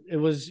 Yeah, it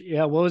was.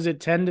 Yeah, what was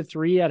it?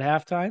 10-3 at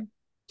halftime.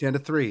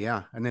 10-3,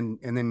 yeah, and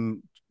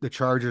then the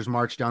Chargers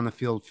marched down the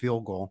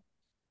field goal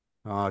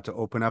to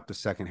open up the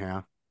second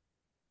half,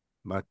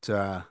 but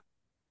and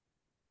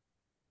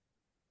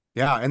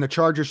the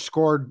Chargers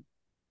scored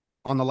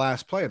on the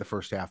last play of the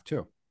first half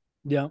too.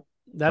 Yeah,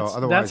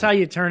 that's how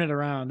you turn it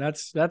around.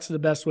 That's the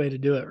best way to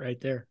do it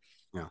right there.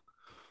 Yeah.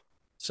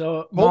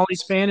 So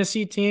Molly's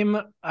fantasy team,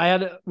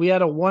 we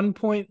had a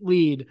 1-point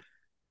lead.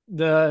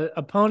 The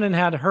opponent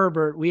had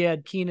Herbert. We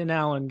had Keenan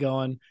Allen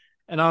going.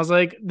 And I was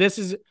like, this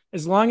is,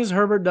 as long as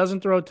Herbert doesn't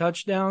throw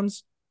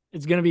touchdowns,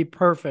 it's going to be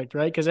perfect,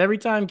 right? Because every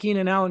time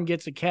Keenan Allen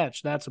gets a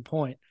catch, that's a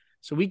point.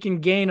 So we can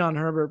gain on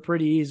Herbert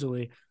pretty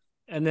easily.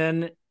 And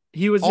then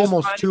he was just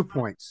almost 2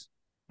 points.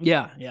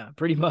 Yeah,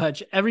 pretty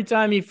much. Every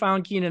time he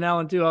found Keenan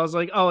Allen too, I was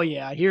like, oh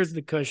yeah, here's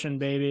the cushion,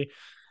 baby.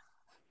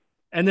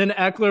 And then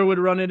Eckler would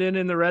run it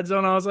in the red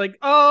zone. I was like,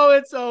 oh,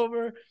 it's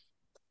over.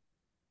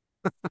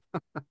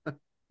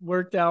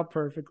 Worked out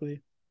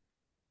perfectly.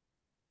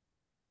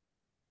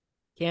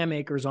 Cam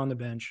Akers on the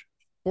bench.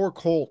 4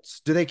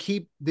 Colts. Do they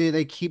keep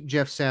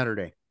Jeff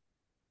Saturday?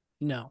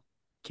 No,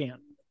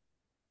 can't.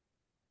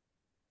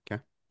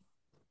 Okay.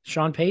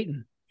 Sean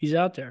Payton. He's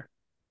out there.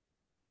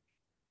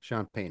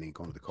 Sean Payton ain't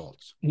going to the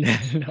Colts. No,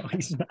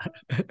 he's not.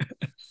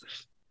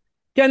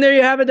 Ken, there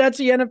you have it. That's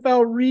the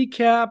NFL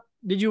recap.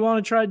 Did you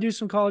want to try to do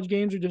some college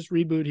games or just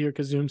reboot here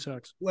because Zoom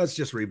sucks? Let's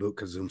just reboot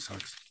because Zoom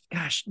sucks.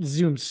 Gosh,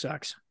 Zoom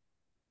sucks.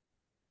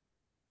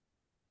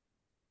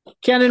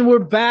 Kenan, we're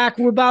back.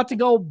 We're about to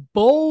go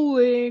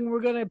bowling.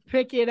 We're going to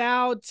pick it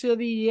out to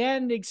the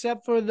end,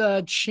 except for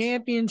the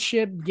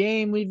championship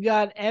game. We've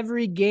got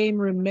every game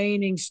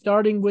remaining,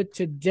 starting with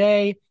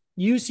today.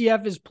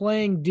 UCF is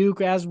playing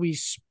Duke as we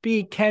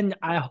speak. Ken,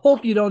 I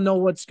hope you don't know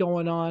what's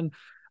going on.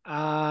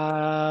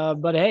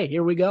 But hey,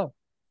 here we go.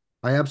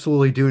 I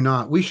absolutely do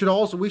not. We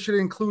should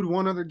include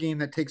one other game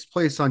that takes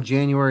place on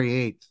January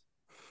 8th.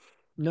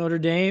 Notre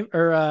Dame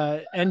or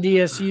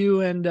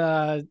NDSU and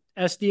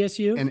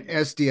SDSU and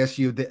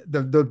SDSU,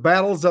 the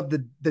battles of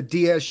the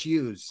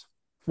DSUs.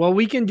 Well,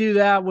 we can do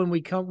that when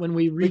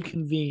we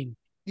reconvene.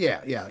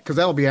 Yeah, because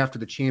that'll be after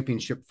the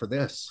championship for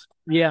this.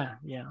 Yeah.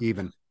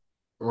 Even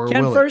or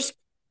Ken, will first?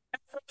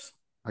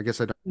 I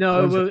guess I don't.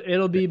 No,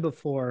 it'll be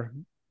before.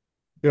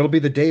 It'll be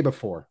the day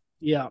before.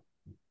 Yeah.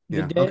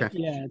 Okay.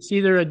 Yeah, it's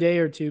either a day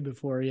or two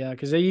before. Yeah,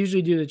 because they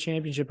usually do the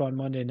championship on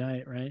Monday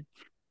night, right?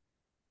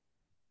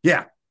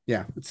 Yeah.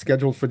 It's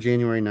scheduled for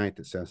January 9th,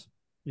 it says.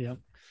 Yeah.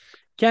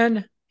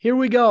 Ken, here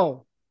we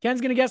go.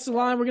 Ken's going to guess the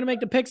line. We're going to make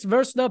the picks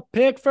versus the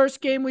pick.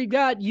 First game we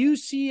got,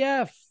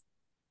 UCF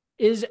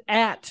is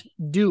at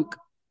Duke.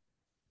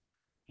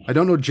 I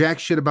don't know jack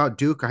shit about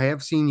Duke. I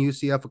have seen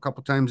UCF a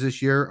couple times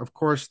this year. Of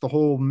course, the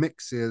whole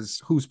mix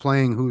is who's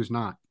playing, who's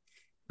not.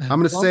 I'm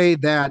going to say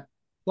that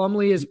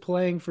Plumlee is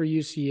playing for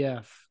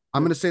UCF.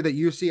 I'm going to say that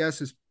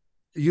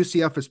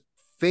UCF is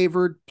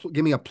favored.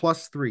 Give me a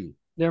 +3.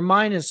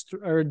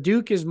 They're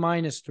Duke is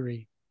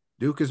 -3.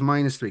 Duke is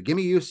 -3. Give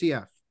me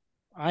UCF.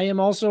 I am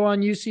also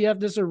on UCF.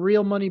 This is a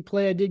real money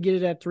play. I did get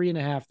it at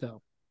 3.5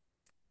 though.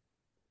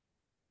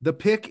 The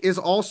pick is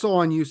also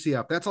on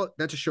UCF. That's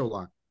a show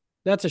lock.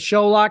 That's a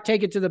show lock.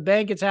 Take it to the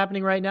bank. It's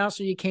happening right now,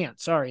 so you can't.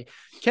 Sorry.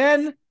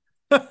 Ken.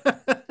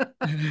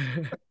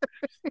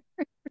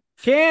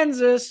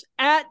 Kansas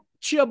at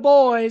your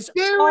boys,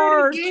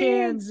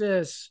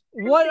 Arkansas.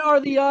 What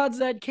are the odds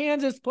that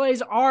Kansas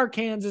plays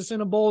Arkansas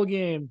in a bowl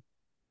game?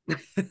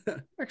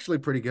 Actually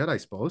pretty good, I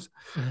suppose.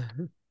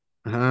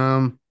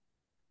 I'm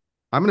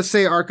going to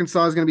say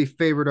Arkansas is going to be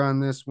favored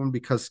on this one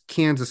because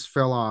Kansas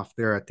fell off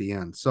there at the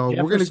end. So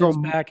we're going to go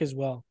back as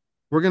well.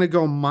 We're going to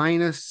go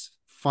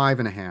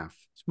 -5.5.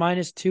 It's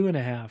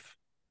 -2.5.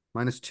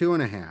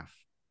 -2.5.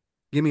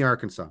 Give me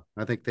Arkansas.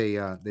 I think they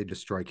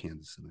destroy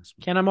Kansas in this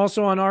one. Ken, I'm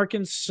also on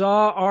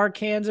Arkansas.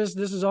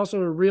 This is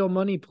also a real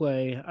money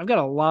play. I've got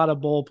a lot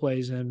of bowl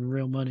plays in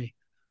real money.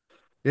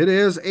 It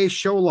is a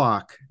show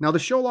lock. Now, the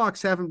show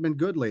locks haven't been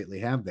good lately,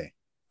 have they?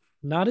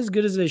 Not as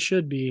good as they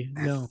should be,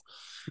 no.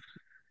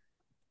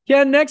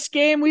 Yeah, next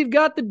game, we've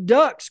got the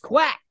Ducks.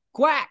 Quack,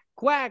 quack,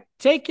 quack,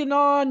 taking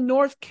on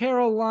North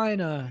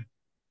Carolina.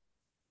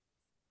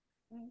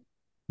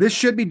 This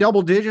should be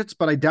double digits,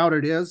 but I doubt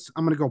it is.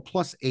 I'm going to go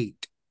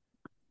 +8.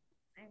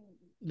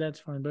 That's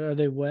fine, but are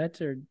they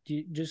wet or do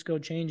you just go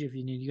change if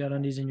you need? You got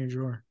undies in your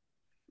drawer.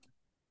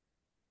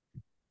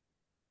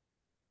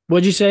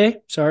 What'd you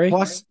say? Sorry.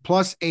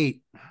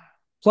 +8.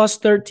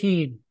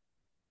 +13.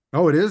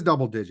 Oh, it is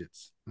double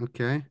digits.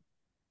 Okay.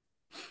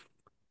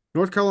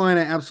 North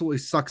Carolina absolutely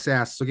sucks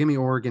ass. So give me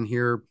Oregon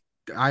here.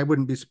 I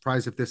wouldn't be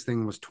surprised if this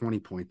thing was 20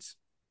 points.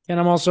 And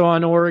I'm also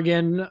on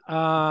Oregon.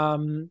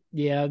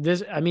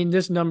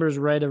 This number is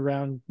right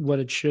around what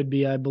it should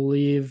be, I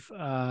believe.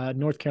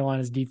 North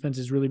Carolina's defense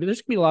is really, but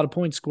there's going to be a lot of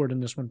points scored in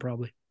this one,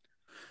 probably.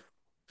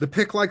 The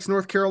pick likes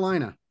North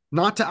Carolina,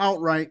 not to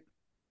outright,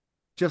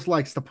 just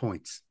likes the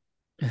points.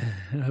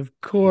 Of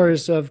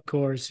course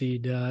he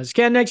does.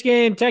 Ken, next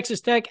game, Texas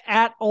Tech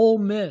at Ole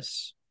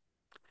Miss.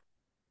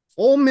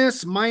 Ole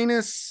Miss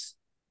 -4.5.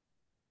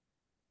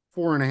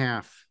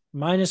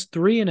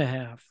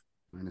 -3.5.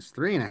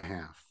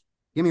 -3.5.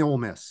 Give me Ole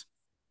Miss.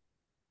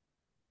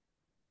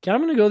 Okay, I'm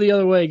going to go the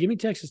other way. Give me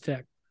Texas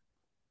Tech.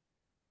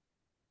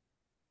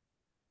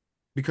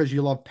 Because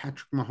you love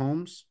Patrick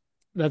Mahomes?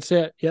 That's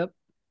it. Yep.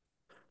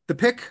 The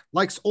pick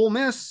likes Ole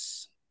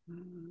Miss.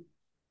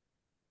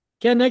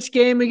 Okay, next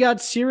game, we got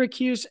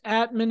Syracuse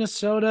at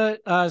Minnesota.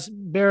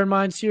 Bear in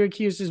mind,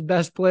 Syracuse's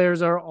best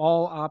players are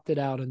all opted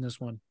out in this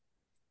one.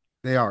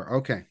 They are.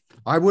 Okay.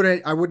 I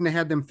wouldn't have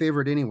had them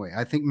favored anyway.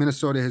 I think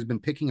Minnesota has been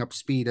picking up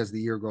speed as the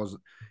year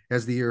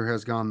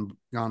has gone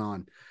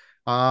on.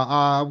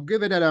 I'll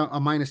give it at a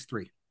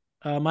 -3.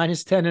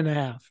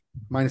 -10.5.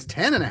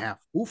 -10.5.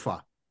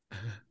 Oofa.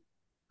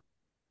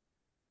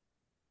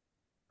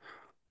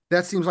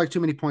 That seems like too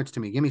many points to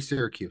me. Give me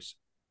Syracuse.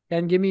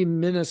 And give me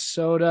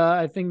Minnesota.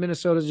 I think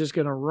Minnesota's just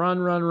going to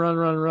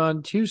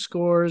run. 2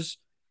 scores,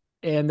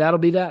 and that'll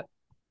be that.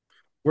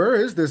 Where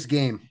is this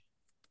game?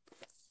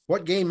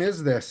 What game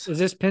is this? Is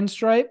this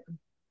Pinstripe?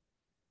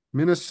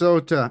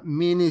 Minnesota,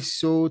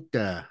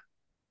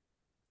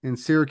 and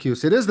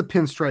Syracuse. It is the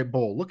Pinstripe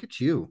Bowl. Look at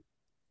you.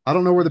 I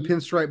don't know where the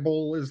Pinstripe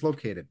Bowl is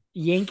located.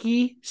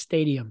 Yankee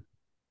Stadium.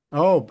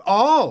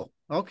 Oh,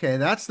 okay.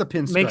 That's the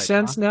Pinstripe. Makes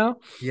sense now.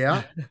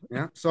 Yeah.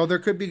 So there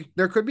could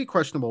be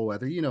questionable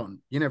weather. You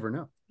never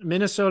know.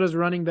 Minnesota's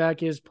running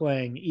back is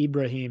playing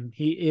Ibrahim.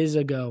 He is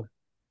a go.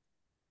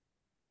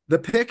 The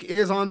pick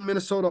is on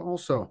Minnesota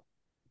also.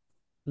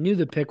 Knew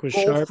the pick was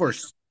sharp.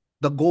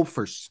 The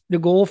Gophers. The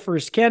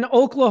Gophers. Can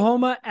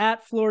Oklahoma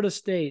at Florida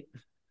State?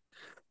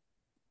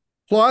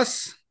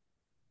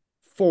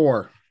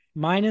 +4.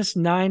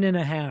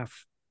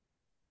 -9.5.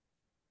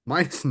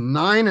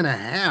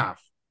 -9.5.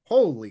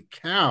 Holy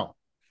cow.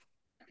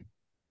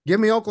 Give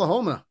me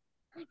Oklahoma.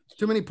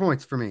 Too many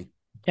points for me.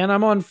 And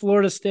I'm on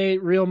Florida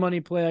State. Real money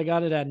play. I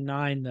got it at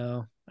 9,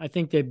 though. I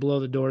think they blow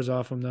the doors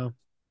off them, though.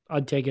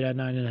 I'd take it at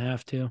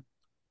 9.5, too.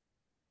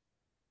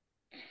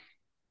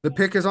 The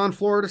pick is on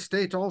Florida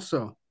State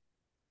also.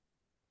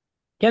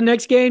 Ken,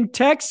 next game,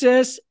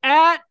 Texas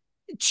at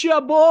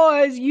cha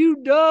boys.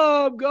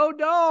 UW. Go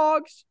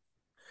Dogs.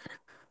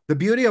 The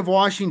beauty of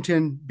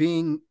Washington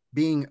being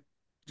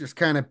just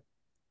kind of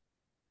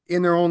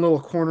in their own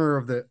little corner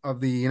of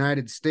the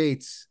United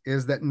States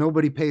is that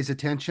nobody pays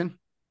attention.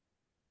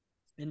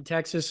 And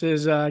Texas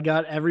has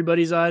got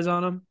everybody's eyes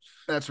on them.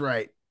 That's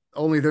right.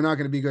 Only they're not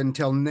going to be good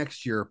until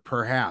next year,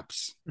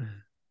 perhaps.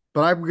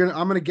 But I'm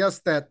gonna guess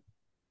that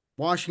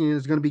Washington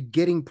is going to be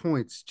getting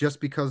points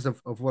just because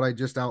of what I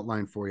just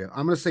outlined for you.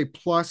 I'm going to say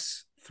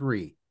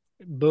 +3.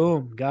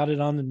 Boom. Got it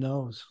on the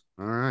nose.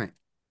 All right.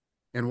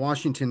 And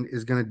Washington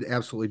is going to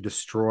absolutely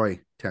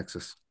destroy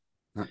Texas.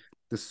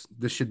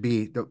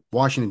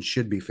 Washington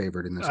should be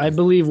favored in this. I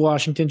believe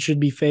Washington should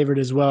be favored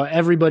as well.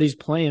 Everybody's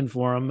playing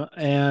for them,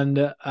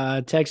 and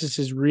Texas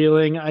is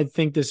reeling. I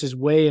think this is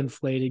way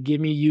inflated.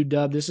 Give me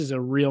UW. This is a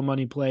real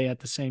money play at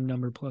the same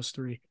number,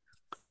 +3.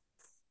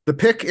 The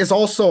pick is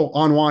also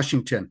on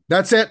Washington.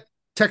 That's it.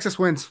 Texas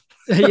wins.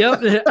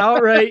 Yep,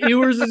 outright.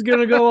 Ewers is going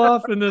to go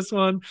off in this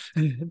one.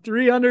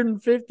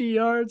 350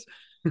 yards.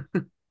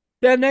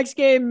 The next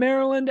game,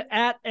 Maryland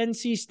at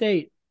NC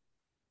State.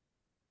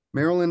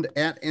 Maryland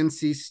at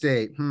NC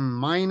State.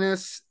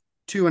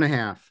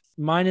 -2.5.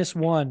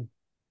 -1.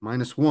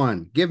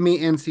 -1. Give me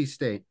NC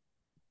State.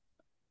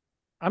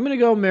 I'm going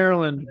to go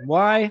Maryland.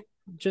 Why?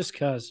 Just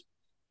because.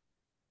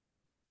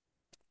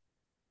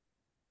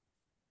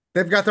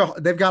 They've got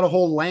a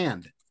whole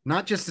land,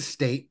 not just a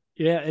state.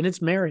 Yeah, and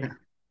it's merry.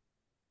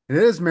 It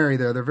is merry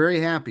there. They're very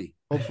happy.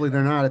 Hopefully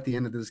they're not at the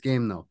end of this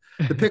game, though.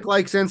 The pick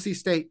likes NC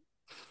State.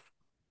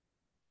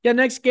 Yeah,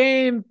 next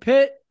game,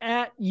 Pitt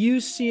at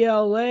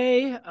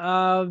UCLA.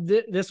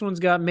 This one's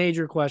got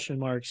major question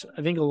marks.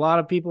 I think a lot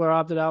of people are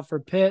opted out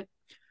for Pitt.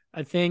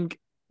 I think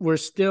we're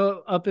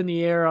still up in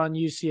the air on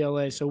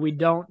UCLA, so we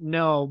don't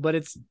know. But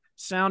it's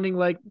sounding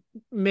like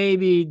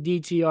maybe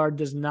DTR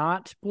does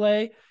not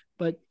play,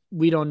 but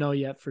we don't know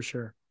yet for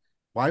sure.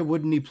 Why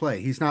wouldn't he play?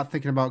 He's not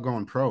thinking about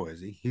going pro, is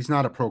he? He's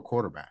not a pro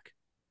quarterback.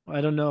 I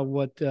don't know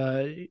what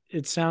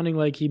it's sounding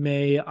like he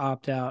may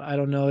opt out. I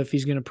don't know if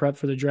he's going to prep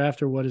for the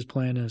draft or what his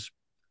plan is.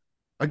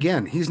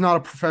 Again, he's not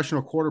a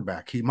professional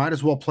quarterback. He might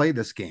as well play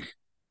this game.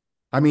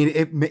 I mean,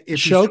 if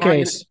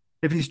showcase,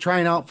 if he's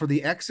trying out for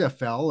the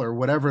XFL or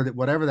whatever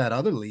that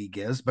other league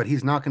is, but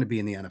he's not going to be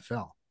in the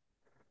NFL.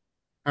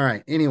 All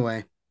right.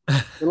 Anyway,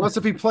 unless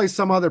if he plays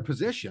some other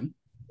position,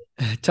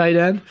 tight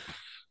end.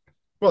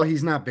 Well,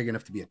 he's not big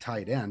enough to be a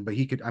tight end, but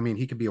he could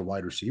be a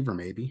wide receiver,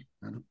 maybe.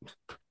 I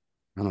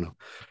don't know.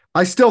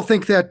 I still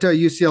think that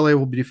UCLA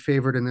will be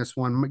favored in this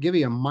one. Give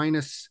you a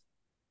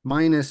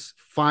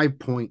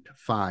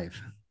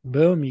 -5.5.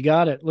 Boom, you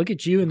got it. Look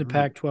at you in the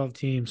Pac-12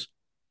 teams.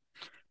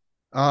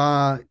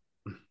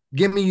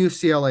 Give me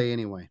UCLA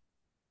anyway.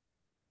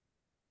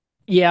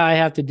 Yeah, I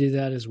have to do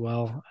that as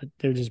well.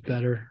 They're just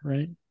better,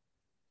 right?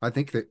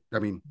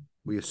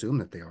 We assume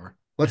that they are.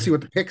 Let's see what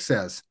the pick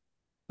says.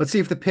 Let's see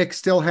if the pick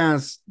still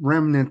has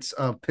remnants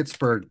of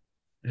Pittsburgh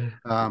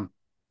from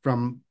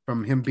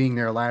him being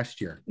there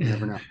last year. You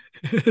never know.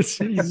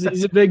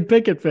 he's a big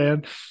Pickett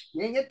fan.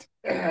 Dang it.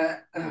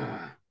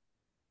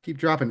 Keep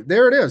dropping.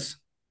 There it is.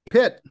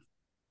 Pitt.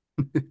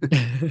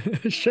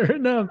 Sure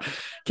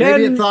enough.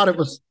 Maybe it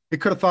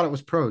could have thought it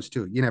was pros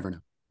too. You never know.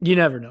 You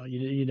never know.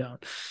 You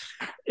don't.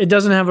 It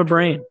doesn't have a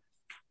brain.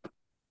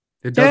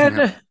 It doesn't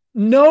have.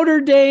 Notre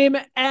Dame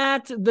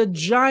at the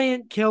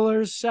Giant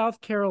Killers,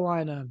 South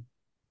Carolina.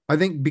 I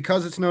think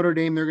because it's Notre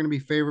Dame, they're going to be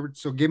favored.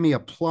 So give me a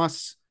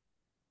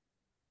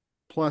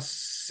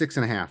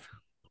 +6.5.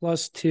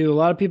 +2. A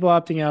lot of people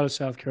opting out of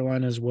South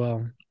Carolina as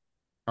well.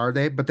 Are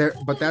they? But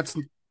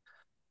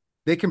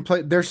they can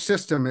play. Their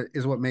system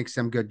is what makes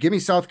them good. Give me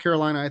South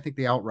Carolina. I think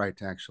the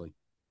outright actually.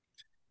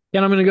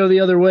 And I'm going to go the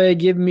other way.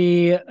 Give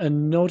me a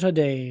Notre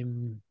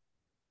Dame.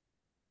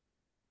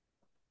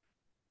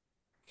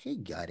 He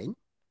got him.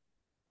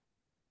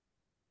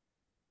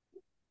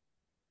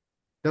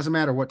 Doesn't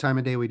matter what time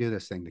of day we do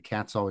this thing. The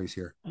cat's always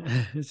here.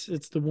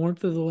 It's the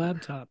warmth of the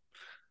laptop.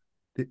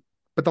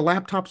 But the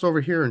laptop's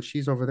over here and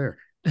she's over there.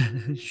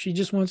 She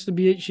just wants to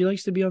be. She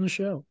likes to be on the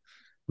show.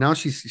 Now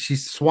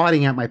she's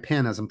swatting at my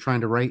pen as I'm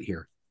trying to write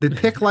here. The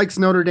pick likes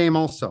Notre Dame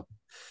also.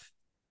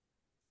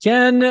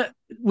 Ken,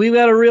 we've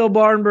got a real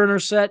barn burner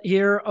set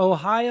here.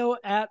 Ohio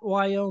at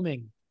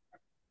Wyoming.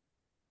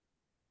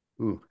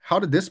 Ooh, how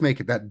did this make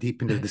it that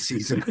deep into the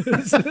season?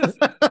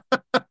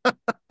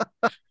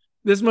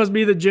 This must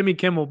be the Jimmy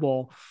Kimmel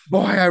Bowl.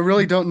 Boy, I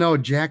really don't know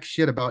jack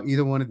shit about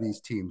either one of these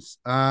teams.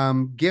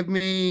 Give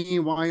me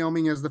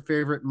Wyoming as the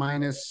favorite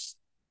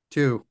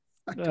 -2.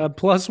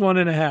 Plus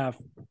 1.5.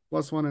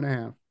 Plus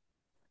 1.5.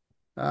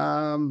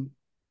 I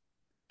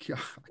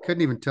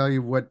couldn't even tell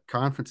you what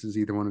conferences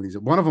either one of these.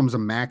 One of them's a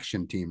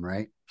Maction team,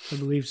 right? I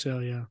believe so,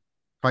 yeah.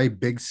 Probably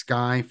Big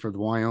Sky for the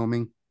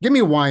Wyoming. Give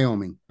me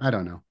Wyoming. I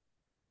don't know.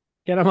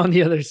 Get them on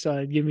the other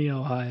side. Give me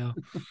Ohio.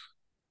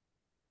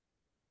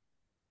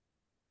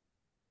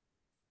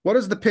 What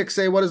does the pick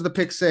say? What does the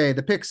pick say?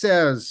 The pick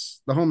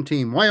says the home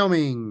team,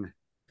 Wyoming.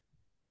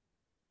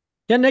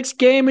 Yeah, next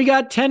game, we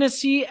got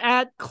Tennessee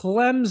at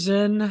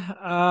Clemson.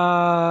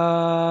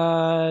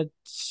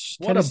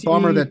 What a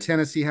bummer that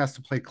Tennessee has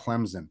to play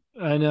Clemson.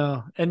 I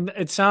know. And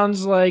it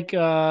sounds like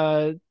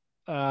so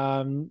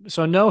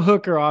no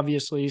Hooker,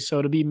 obviously.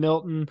 So to be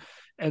Milton.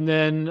 And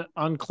then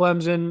on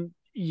Clemson,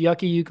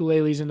 Yucky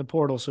Ukulele's in the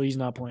portal, so he's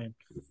not playing.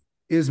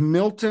 Is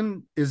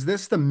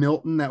this the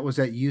Milton that was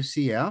at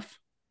UCF?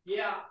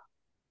 Yeah.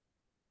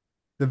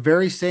 The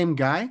very same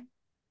guy?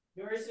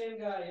 Very same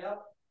guy,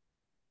 yep.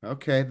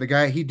 Okay, the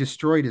guy, he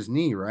destroyed his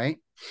knee, right?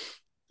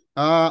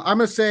 I'm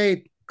going to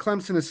say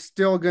Clemson is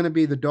still going to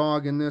be the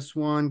dog in this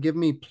one. Give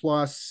me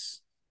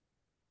 +6.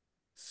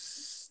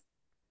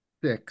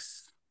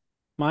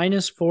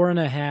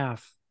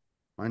 -4.5.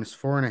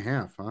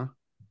 -4.5, huh?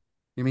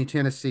 Give me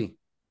Tennessee.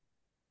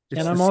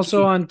 And I'm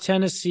also on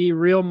Tennessee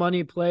real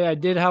money play. I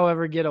did,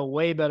 however, get a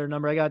way better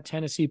number. I got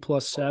Tennessee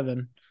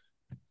 +7.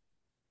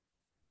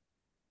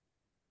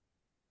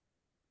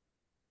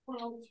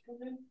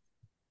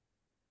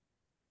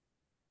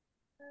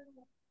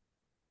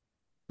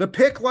 The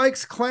pick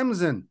likes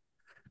Clemson.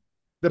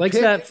 Likes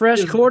that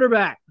fresh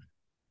quarterback.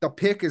 The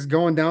pick is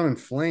going down in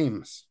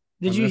flames.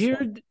 Did you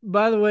hear,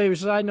 by the way,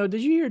 side note,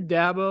 did you hear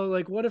Dabo?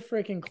 Like, what a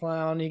freaking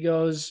clown. He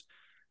goes,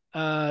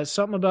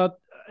 something about,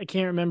 I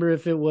can't remember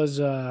if it was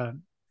the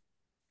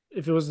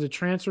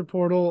transfer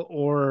portal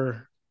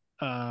or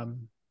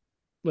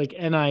like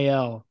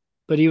NIL,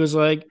 but he was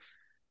like,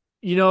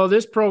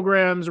 this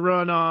program's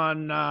run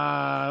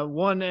on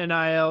one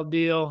NIL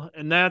deal,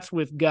 and that's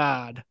with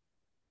God.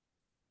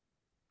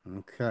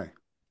 Okay.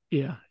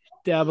 Yeah.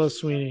 Dabo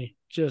Swinney,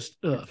 just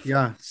ugh.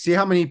 Yeah. See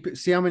how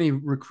many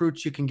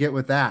recruits you can get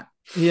with that.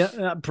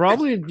 Yeah,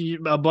 probably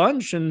a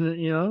bunch,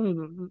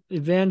 and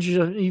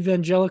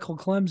evangelical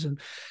Clemson.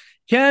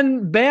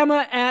 Ken,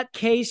 Bama at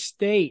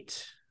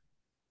K-State.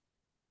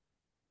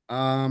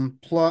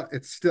 Plus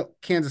it's still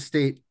Kansas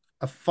State,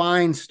 a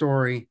fine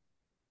story,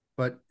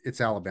 but it's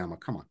Alabama.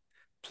 Come on.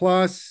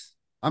 Plus,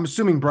 I'm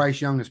assuming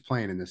Bryce Young is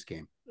playing in this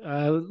game.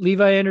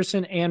 Levi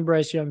Anderson and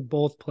Bryce Young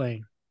both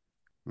playing.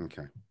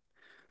 Okay.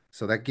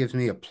 So that gives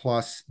me a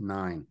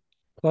 +9.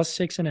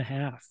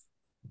 +6.5.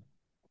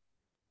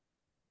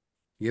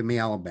 Give me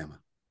Alabama.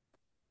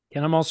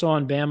 And I'm also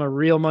on Bama.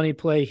 Real money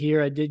play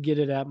here. I did get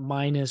it at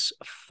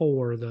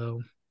 -4,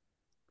 though.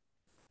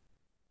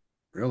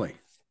 Really?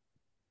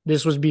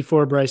 This was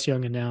before Bryce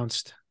Young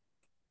announced.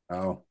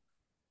 Oh.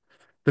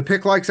 The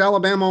pick likes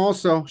Alabama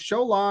also.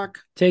 Show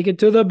lock. Take it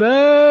to the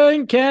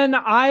bank. Ken,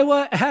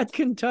 Iowa at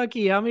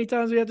Kentucky. How many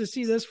times do we have to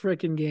see this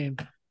freaking game?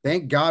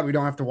 Thank God we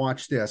don't have to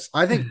watch this.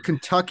 I think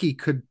Kentucky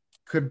could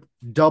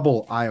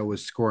double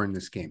Iowa's score in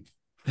this game.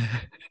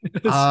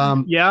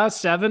 Yeah,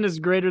 7 is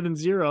greater than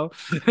 0.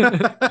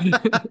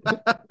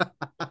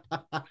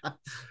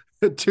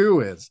 2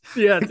 is.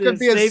 Yeah, it could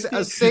be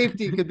a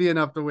safety could be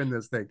enough to win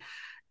this thing.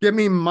 Give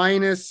me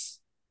 -6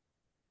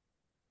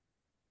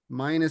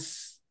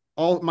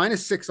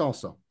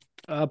 also.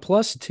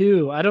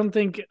 +2. I don't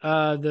think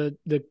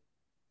the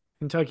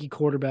Kentucky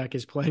quarterback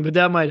is playing, but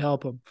that might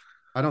help him.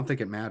 I don't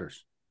think it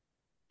matters.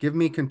 Give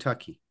me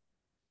Kentucky.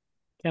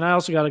 And I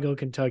also got to go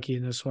Kentucky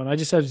in this one. I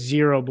just have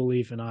zero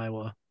belief in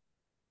Iowa.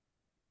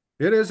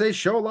 It is a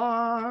show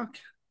lock.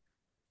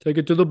 Take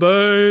it to the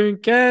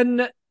bank.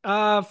 And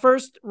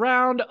first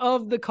round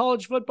of the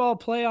college football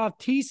playoff,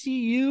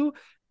 TCU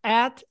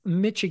at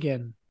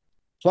Michigan.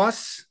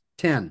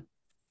 +10.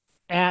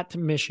 At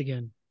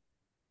Michigan.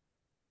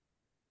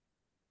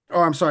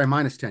 Oh, I'm sorry,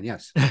 -10,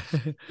 yes.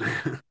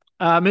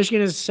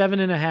 Michigan is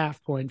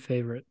 7.5 point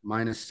favorite.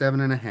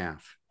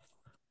 -7.5.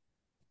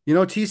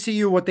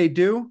 TCU, what they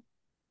do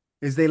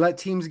is they let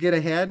teams get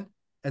ahead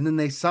and then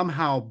they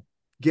somehow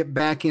get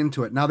back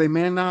into it. Now, they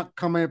may not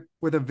come up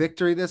with a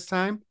victory this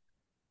time,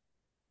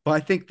 but I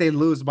think they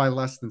lose by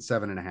less than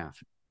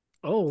 7.5.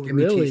 Oh,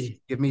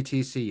 really? Give me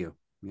TCU.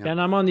 Yep.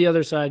 And I'm on the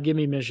other side. Give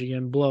me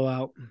Michigan.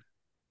 Blowout.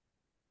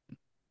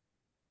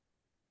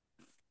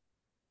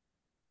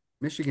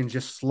 Michigan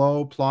just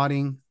slow,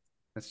 plodding.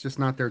 That's just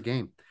not their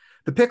game.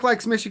 The pick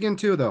likes Michigan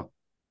too, though.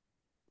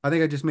 I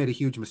think I just made a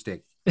huge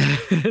mistake.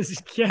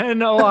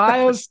 Ken,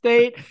 Ohio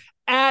State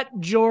at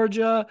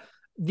Georgia.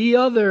 the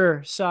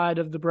other side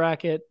of the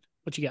bracket,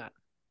 what you got?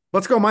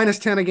 Let's go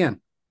 -10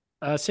 again.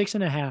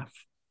 6.5.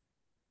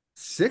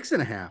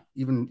 6.5,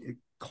 even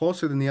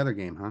closer than the other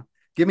game, huh?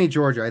 Give me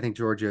Georgia. I think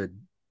Georgia.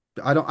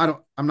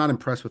 I'm not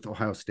impressed with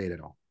Ohio State at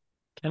all.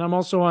 And I'm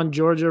also on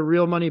Georgia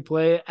real money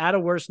play at a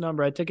worse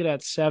number. I took it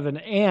at 7,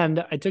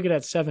 and I took it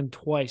at 7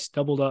 twice,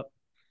 doubled up.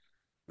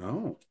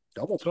 Oh,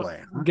 double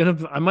play.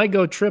 Huh? I might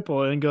go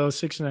triple and go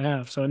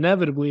 6.5. So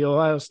inevitably,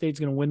 Ohio State's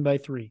going to win by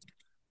 3.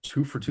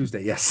 2 for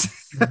Tuesday.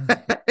 Yes,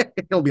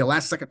 it'll be a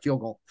last-second field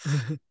goal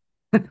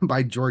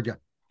by Georgia.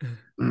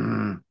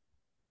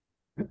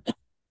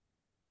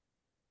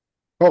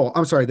 Oh,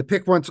 I'm sorry. The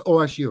pick wants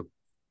OSU.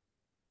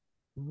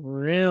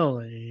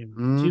 Really?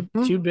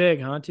 Too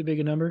big, huh? Too big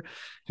a number.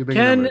 Too big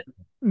a number.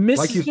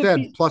 Like you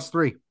said,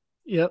 +3.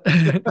 Yep.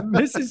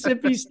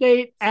 Mississippi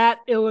State at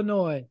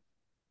Illinois.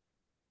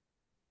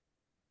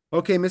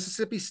 Okay,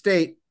 Mississippi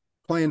State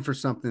playing for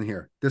something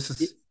here. This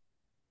is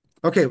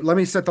okay. Let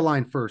me set the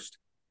line first.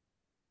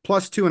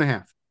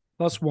 +2.5.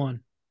 +1.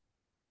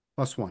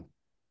 +1.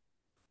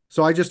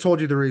 So I just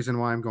told you the reason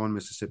why I'm going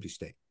Mississippi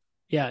State.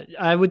 Yeah,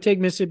 I would take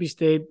Mississippi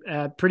State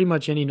at pretty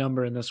much any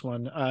number in this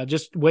one.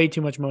 Just way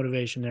too much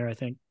motivation there, I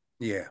think.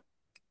 Yeah.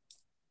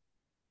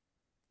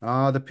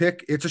 The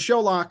pick, it's a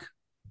show lock.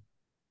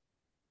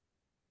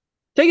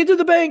 Take it to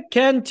the bank,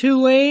 Ken.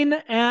 Tulane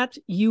at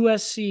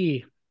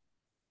USC.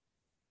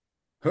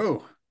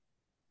 Who?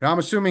 I'm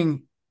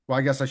assuming, well,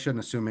 I guess I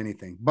shouldn't assume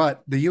anything,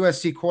 but the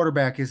USC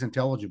quarterback isn't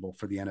eligible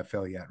for the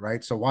NFL yet,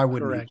 right? So why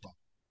wouldn't he play?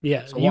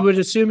 Yeah, so you would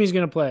assume he's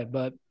going to play,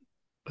 but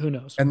who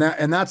knows? And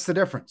that's the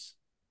difference.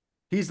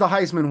 He's the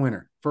Heisman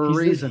winner for a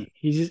reason.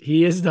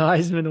 He is the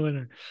Heisman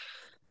winner.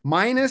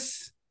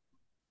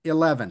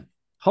 -11.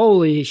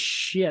 Holy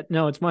shit.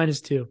 No, it's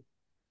 -2.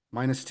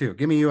 -2.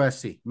 Give me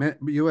USC.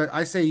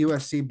 I say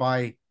USC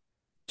by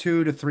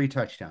 2 to 3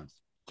 touchdowns.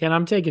 Ken,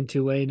 I'm taking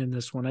Tulane in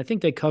this one. I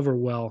think they cover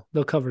well.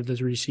 They'll cover the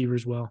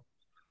receivers well.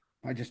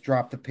 I just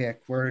dropped the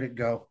pick. Where did it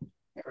go?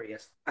 There he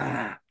is.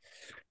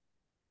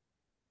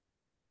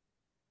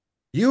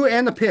 You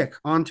and the pick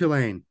on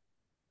Tulane.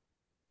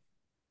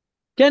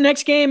 Ken,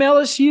 next game,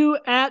 LSU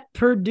at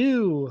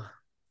Purdue.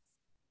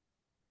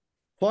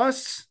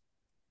 +12.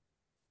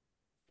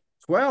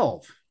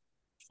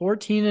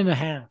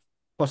 14.5.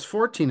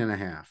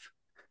 +14.5.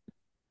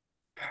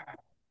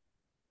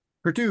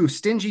 Purdue,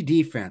 stingy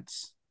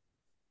defense.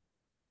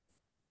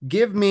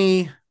 Give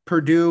me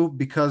Purdue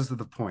because of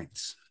the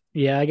points.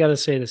 Yeah, I got to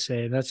say the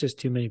same. That's just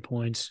too many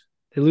points.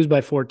 They lose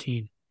by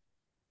 14.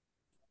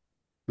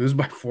 Lose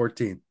by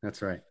 14.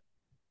 That's right.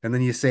 And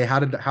then you say, how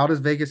does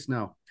Vegas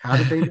know? How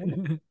did they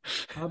know?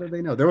 How did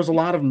they know? There was a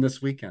lot of them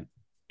this weekend.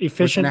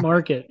 Efficient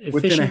market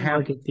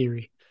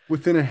theory.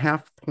 Within a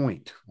half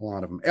point, a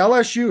lot of them.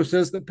 LSU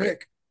says the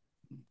pick.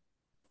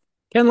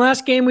 Ken,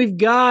 last game we've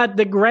got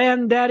the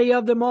granddaddy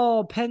of them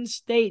all, Penn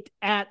State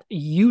at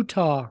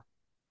Utah.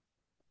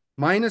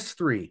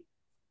 -3.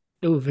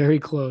 Oh, very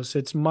close.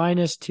 It's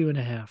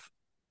 -2.5.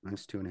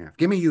 -2.5.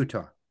 Give me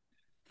Utah.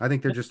 I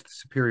think they're just the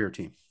superior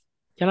team.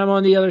 Ken, I'm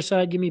on the other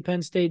side. Give me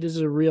Penn State. This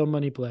is a real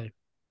money play.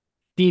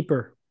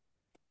 Deeper.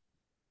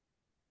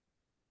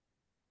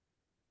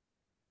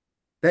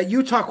 That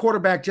Utah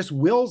quarterback just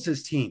wills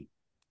his team.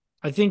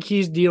 I think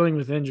he's dealing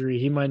with injury.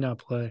 He might not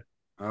play.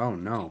 Oh,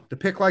 no. The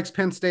pick likes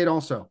Penn State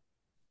also.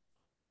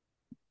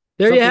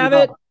 There you have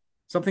it.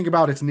 Something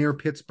about it's near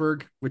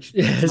Pittsburgh, which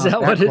is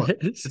that what it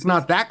is? It's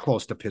not that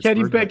close to Pittsburgh.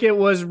 Kenny Pickett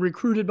was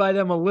recruited by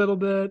them a little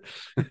bit.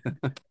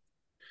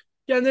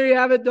 And there you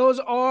have it. Those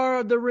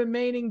are the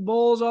remaining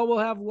bowls. All we'll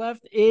have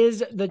left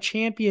is the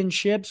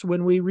championships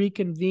when we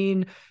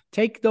reconvene.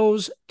 Take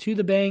those to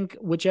the bank,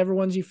 whichever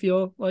ones you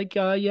feel like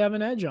you have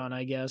an edge on,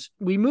 I guess.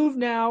 We move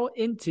now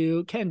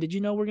into, Ken, did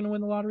you know we're going to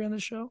win the lottery on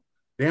this show?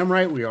 Damn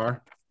right we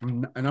are.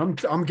 And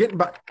I'm getting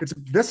back.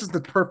 This is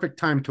the perfect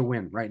time to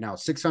win right now.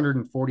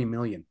 640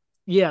 million.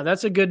 Yeah,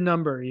 that's a good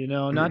number,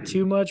 not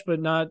too much, but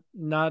not too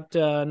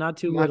little. Not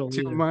too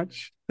either.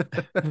 much.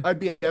 I'd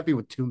be happy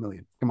with 2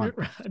 million. Come on.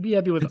 I'd be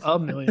happy with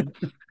 $1 million.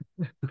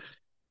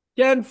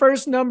 Again,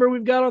 first number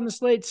we've got on the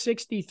slate,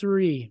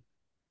 63.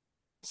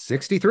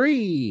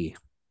 63.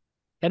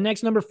 And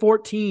next number,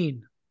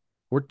 14.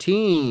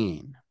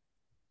 14.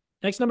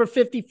 Next number,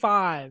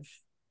 55.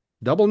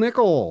 Double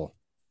nickel.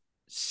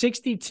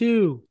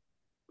 62.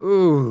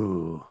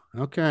 Ooh,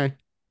 okay.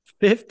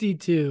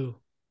 52.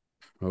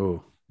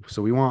 Oh,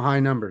 so we want high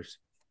numbers.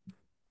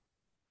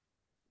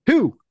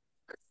 2.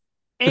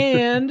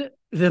 And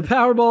the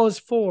Powerball is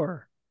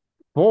 4.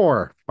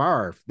 4.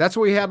 Barf. That's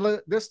what we had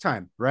this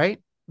time,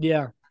 right?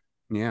 Yeah.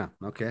 Yeah.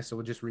 Okay. So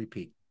we'll just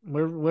repeat.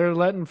 We're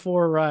letting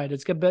 4 ride.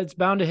 It's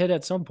bound to hit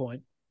at some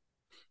point.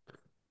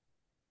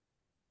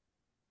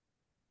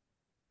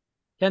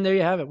 And there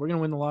you have it. We're going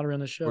to win the lottery on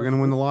the show. We're going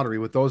to win the lottery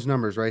with those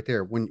numbers right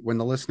there. When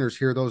the listeners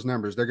hear those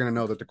numbers, they're going to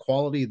know that the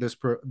quality of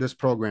this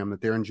program that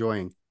they're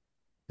enjoying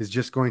is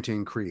just going to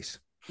increase.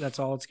 That's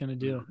all it's going to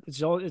do.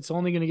 It's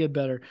only going to get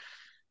better.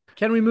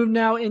 Can we move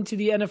now into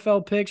the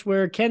NFL picks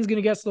where Ken's going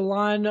to guess the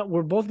line?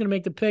 We're both going to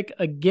make the pick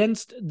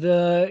against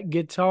the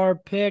guitar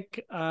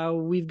pick.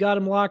 We've got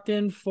him locked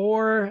in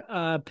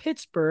for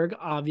Pittsburgh,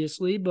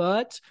 obviously,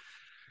 but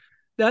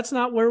that's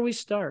not where we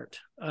start.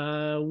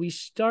 We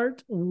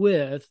start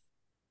with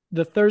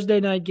the Thursday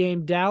night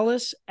game,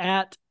 Dallas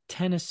at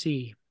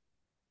Tennessee.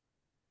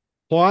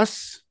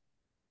 Plus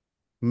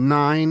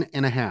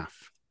 9.5.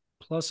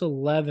 Plus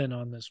 11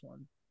 on this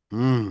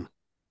one.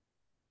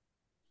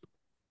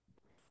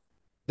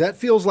 That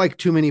feels like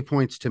too many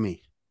points to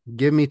me.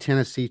 Give me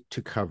Tennessee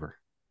to cover.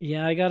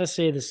 Yeah, I got to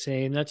say the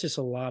same. That's just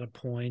a lot of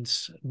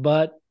points.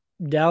 But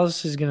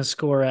Dallas is going to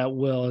score at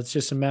will. It's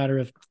just a matter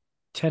of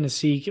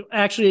Tennessee.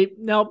 Actually,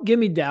 no, give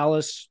me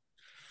Dallas.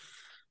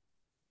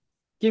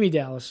 Give me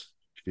Dallas.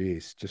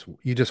 Jeez,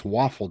 you just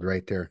waffled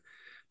right there.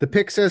 The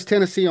pick says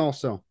Tennessee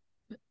also.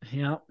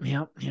 Yep.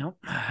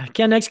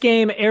 Okay, next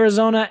game,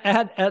 Arizona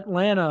at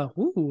Atlanta.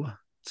 Ooh,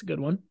 it's a good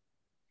one.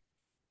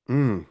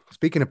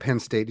 Speaking of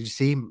Penn State, did you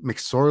see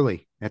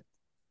McSorley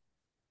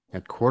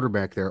at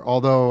quarterback there?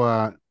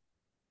 Although,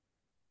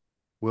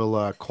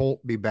 will Colt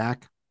be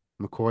back?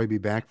 McCoy be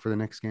back for the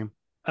next game?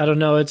 I don't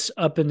know. It's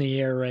up in the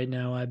air right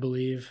now, I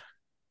believe.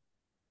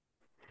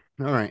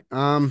 All right.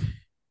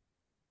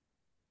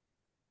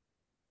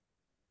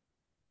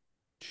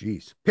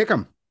 Jeez. Pick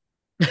them.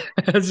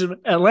 It's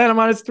Atlanta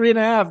minus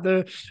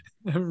 3.5.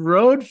 The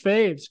road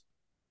faves.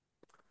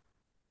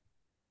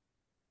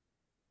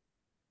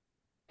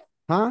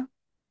 Huh?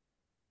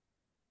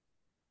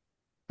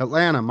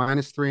 Atlanta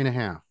minus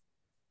 3.5.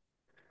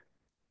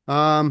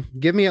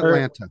 Give me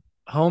Atlanta.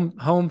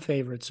 Home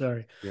favorite,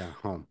 sorry. Yeah,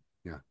 home.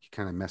 Yeah, you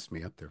kind of messed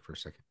me up there for a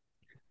second.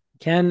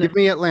 Give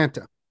me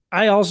Atlanta.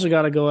 I also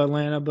got to go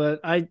Atlanta,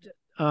 but I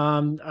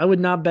would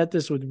not bet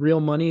this with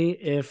real money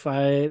if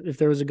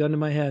there was a gun to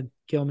my head.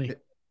 Kill me.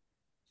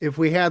 If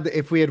we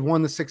had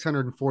won the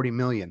 640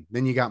 million,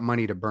 then you got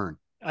money to burn.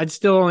 I'd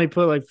still only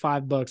put like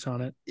 $5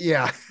 on it.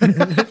 Yeah.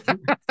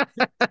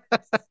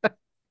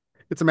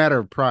 It's a matter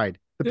of pride.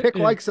 The pick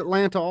likes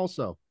Atlanta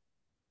also.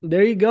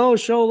 There you go,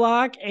 show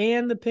lock,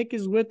 and the pick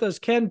is with us.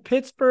 Ken,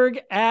 Pittsburgh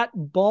at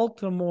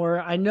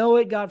Baltimore. I know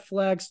it got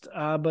flexed,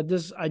 but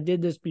I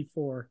did this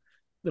before.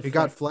 It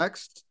got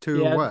flexed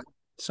to what?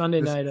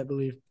 Sunday night, I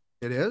believe.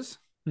 It is?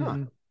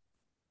 Mm-hmm. Huh.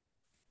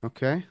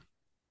 Okay.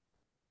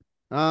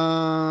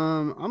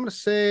 I'm going to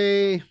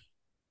say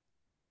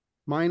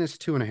minus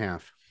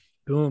 2.5.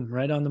 Boom,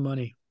 right on the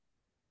money.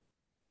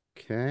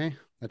 Okay.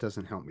 That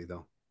doesn't help me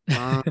though.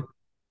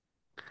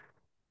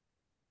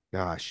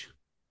 Gosh,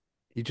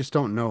 you just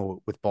don't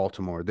know with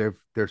Baltimore.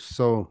 They're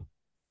so.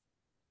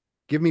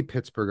 Give me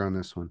Pittsburgh on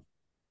this one.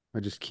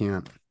 I just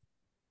can't.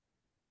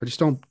 I just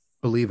don't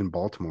believe in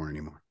Baltimore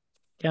anymore.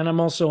 And I'm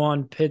also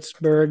on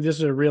Pittsburgh. This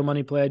is a real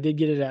money play. I did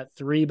get it at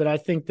 3, but I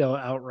think they'll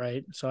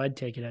outright. So I'd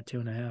take it at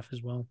 2.5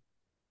 as well.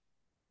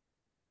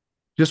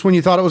 Just when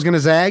you thought it was going to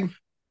zag,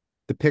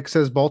 the pick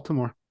says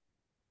Baltimore.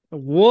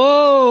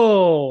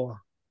 Whoa.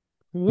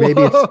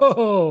 Maybe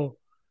it's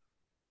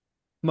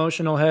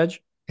emotional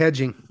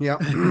hedging. Yeah.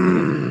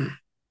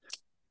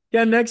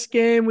 Yeah. Next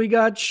game, we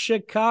got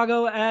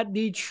Chicago at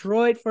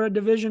Detroit for a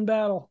division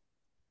battle.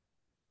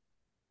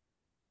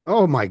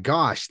 Oh my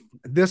gosh.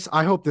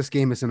 I hope this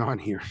game isn't on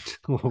here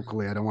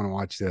locally. I don't want to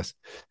watch this.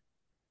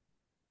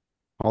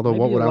 Although,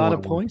 what would I want? A lot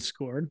of points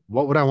scored.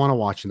 What would I want to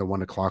watch in the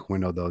 1 o'clock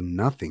window though?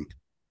 Nothing.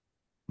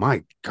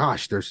 My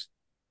gosh, there's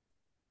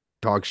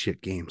dog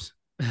shit games.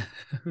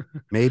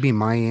 Maybe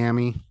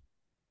Miami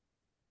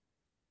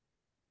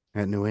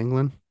at New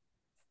England.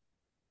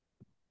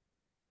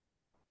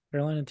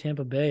 Carolina,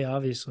 Tampa Bay,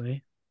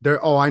 obviously.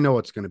 I know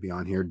what's going to be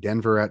on here.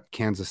 Denver at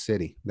Kansas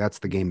City. That's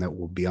the game that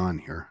will be on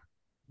here.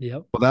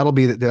 Yep. Well, that'll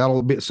be the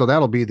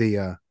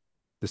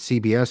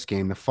CBS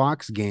game. The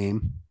Fox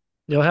game.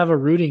 You'll have a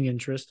rooting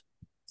interest.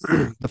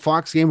 The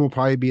Fox game will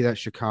probably be that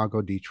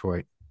Chicago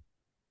Detroit.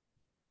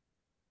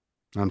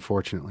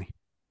 Unfortunately.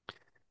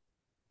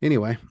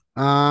 Anyway,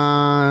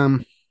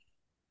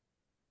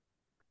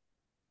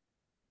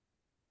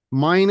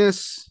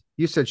 minus.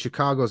 You said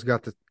Chicago's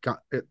got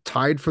it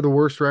tied for the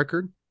worst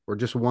record, or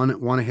just one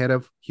ahead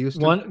of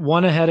Houston.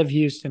 One ahead of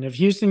Houston. If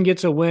Houston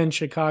gets a win,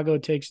 Chicago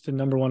takes the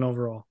number 1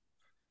 overall.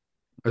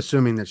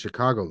 Assuming that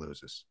Chicago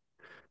loses.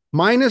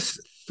 Minus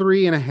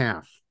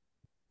 3.5.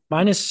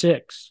 Minus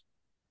 6.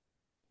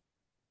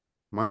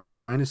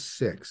 Minus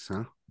 6,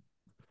 huh?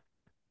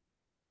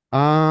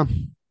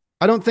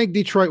 I don't think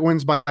Detroit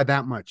wins by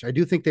that much. I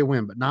do think they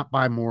win, but not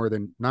by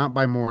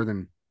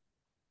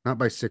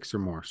 6 or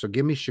more. So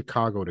give me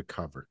Chicago to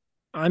cover.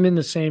 I'm in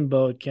the same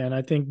boat, Ken.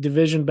 I think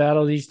division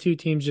battle, these two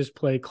teams just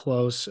play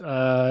close.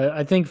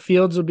 I think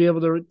Fields will be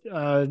able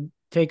to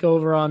take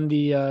over on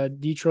the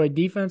Detroit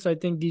defense. I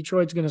think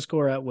Detroit's going to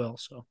score at will.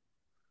 So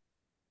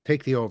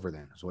take the over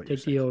then, is what you're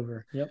saying. Take the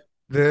over. Yep.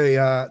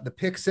 The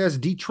pick says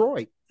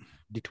Detroit.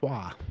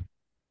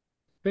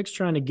 Pick's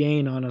trying to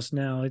gain on us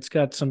now. It's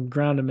got some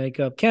ground to make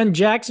up. Ken,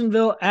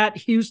 Jacksonville at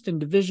Houston,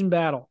 division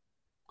battle.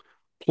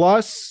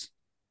 Plus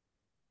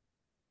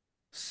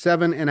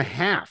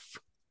 7.5.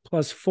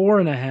 Plus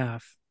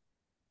 4.5.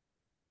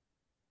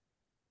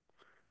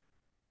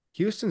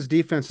 Houston's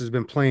defense has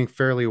been playing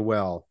fairly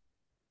well.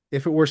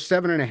 If it were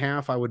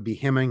 7.5, I would be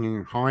hemming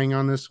and hawing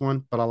on this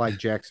one, but I like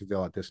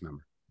Jacksonville at this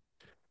number.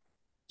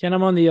 Ken,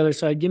 I'm on the other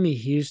side. Give me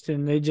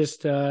Houston. They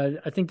just,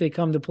 I think they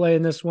come to play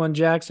in this one.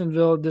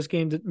 Jacksonville, this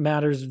game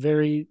matters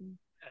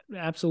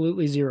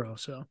absolutely zero.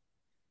 So,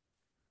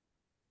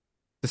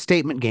 the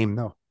statement game,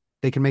 though,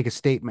 they can make a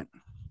statement.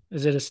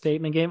 Is it a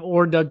statement game,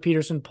 or Doug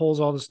Peterson pulls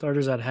all the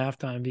starters at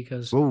halftime?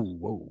 Because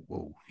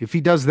whoa! If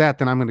he does that,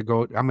 then I'm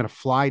going to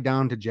fly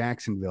down to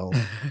Jacksonville,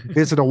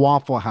 visit a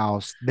Waffle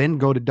House, then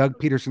go to Doug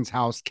Peterson's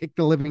house, kick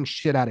the living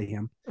shit out of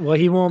him. Well,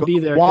 he won't be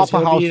there.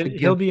 Waffle House.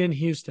 He'll be in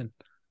Houston.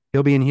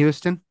 He'll be in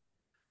Houston.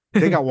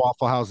 They got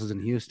Waffle Houses in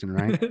Houston,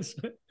 right?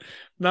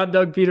 Not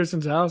Doug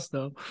Peterson's house,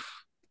 though.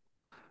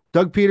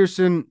 Doug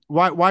Peterson.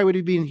 Why would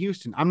he be in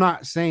Houston? I'm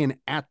not saying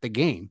at the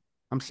game.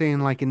 I'm saying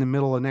like in the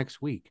middle of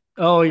next week.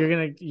 Oh, you're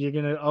gonna.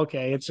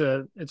 Okay, it's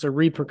a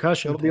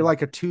repercussion. It'll be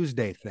like a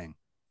Tuesday thing.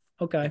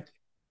 Okay.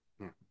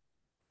 Yeah.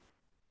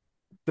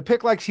 The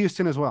pick likes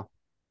Houston as well.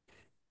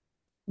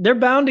 They're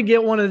bound to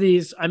get one of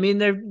these. I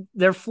mean,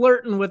 they're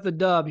flirting with the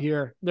dub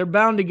here. They're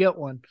bound to get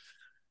one.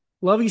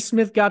 Lovie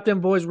Smith got them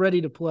boys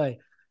ready to play.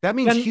 That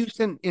means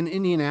Houston and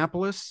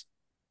Indianapolis.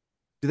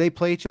 Do they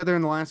play each other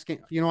in the last game?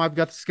 You know, I've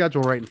got the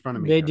schedule right in front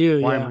of me. They do,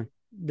 yeah.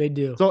 They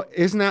do. So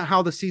isn't that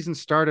how the season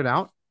started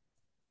out?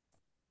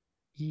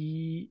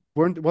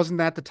 Wasn't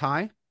that the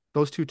tie?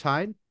 Those two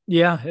tied?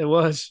 Yeah, it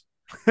was.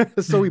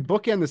 So we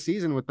bookend the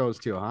season with those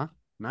two, huh?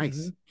 Nice.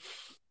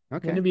 Mm-hmm.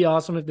 Okay. Wouldn't it be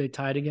awesome if they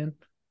tied again?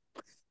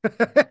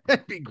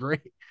 That'd be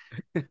great.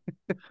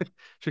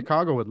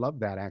 Chicago would love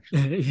that,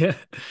 actually. Yeah.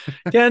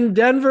 Ken,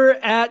 Denver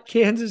at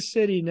Kansas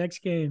City next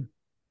game.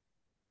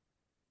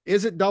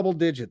 Is it double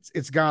digits?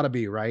 It's got to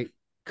be, right?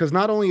 Because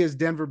not only has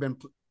Denver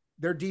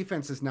their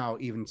defense is now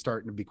even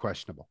starting to be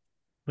questionable.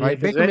 Right,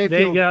 yeah, Baker Mayfield,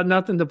 they got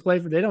nothing to play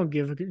for. They don't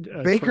give a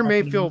Baker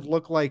Mayfield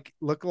looked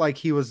like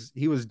he was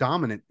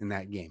dominant in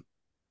that game.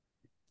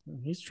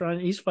 He's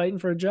fighting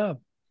for a job.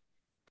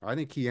 I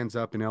think he ends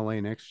up in LA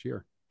next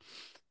year.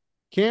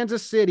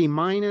 Kansas City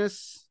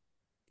minus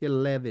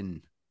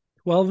 11.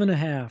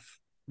 12.5.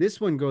 This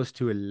one goes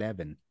to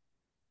 11.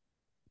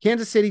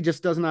 Kansas City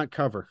just does not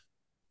cover.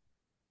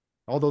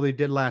 Although they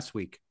did last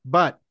week,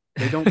 but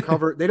they don't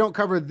cover. They don't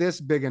cover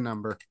this big a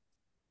number.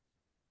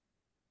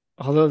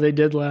 Although they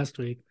did last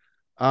week.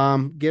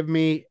 Give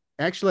me.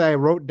 Actually, I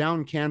wrote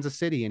down Kansas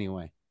City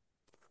anyway.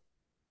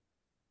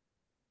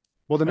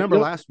 Well, the number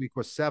last week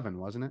was 7,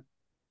 wasn't it?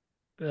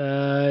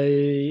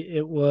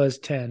 It was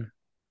 10.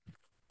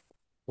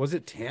 Was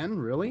it 10?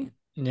 Really?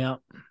 Yeah.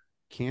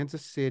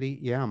 Kansas City,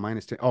 yeah,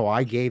 minus 10. Oh,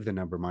 I gave the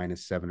number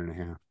minus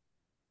 7.5.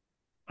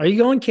 Are you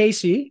going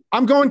KC?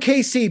 I'm going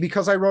KC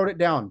because I wrote it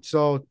down.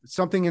 So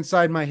something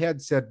inside my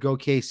head said go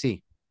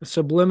KC.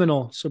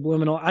 Subliminal.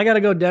 I got to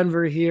go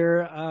Denver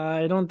here.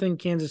 I don't think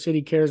Kansas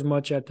City cares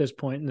much at this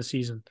point in the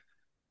season.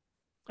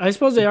 I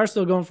suppose they are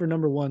still going for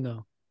number 1,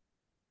 though.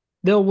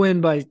 They'll win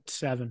by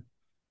 7.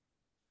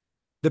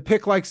 The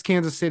pick likes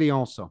Kansas City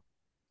also.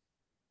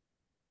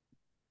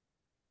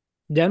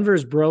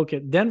 Denver's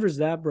broken. Denver's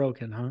that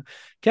broken, huh?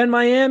 Ken,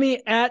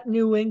 Miami at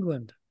New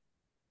England.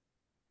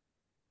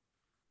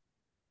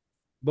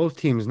 Both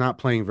teams not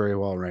playing very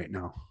well right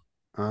now.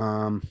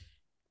 I'm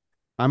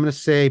going to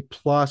say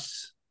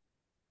plus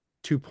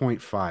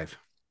 2.5.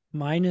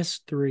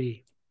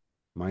 -3.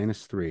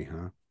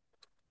 -3,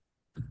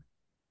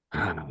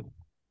 huh?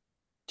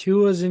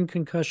 Tua's in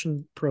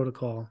concussion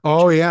protocol.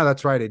 Oh, yeah,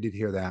 that's right. I did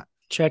hear that.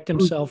 Checked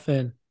himself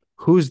in.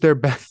 Who's their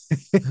best?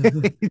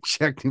 He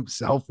checked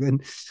himself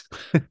in.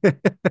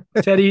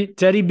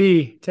 Teddy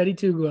B. Teddy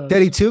Two Gloves.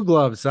 Teddy Two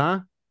Gloves,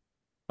 huh?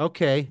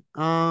 Okay.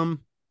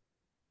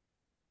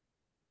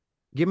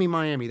 Give me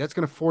Miami. That's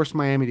going to force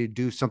Miami to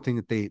do something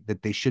that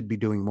they should be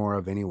doing more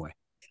of anyway.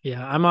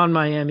 Yeah, I'm on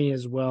Miami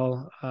as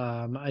well.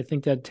 I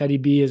think that Teddy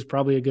B is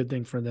probably a good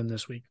thing for them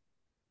this week.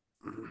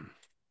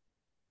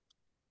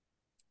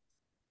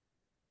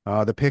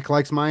 The pick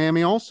likes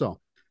Miami also.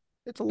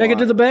 It's a lot. Take it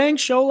to the bank.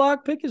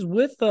 Showlock pick is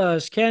with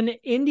us. Ken,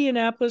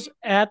 Indianapolis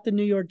at the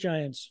New York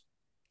Giants.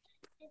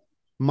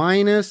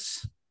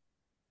 Minus.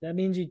 That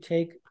means you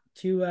take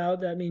 2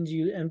 out. That means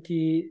you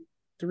empty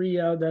 3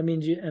 out. That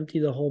means you empty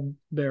the whole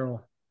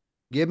barrel.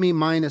 Give me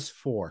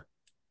 -4.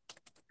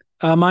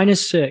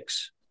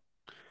 -6.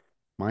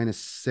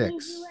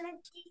 -6.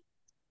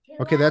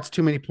 Okay, that's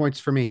too many points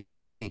for me.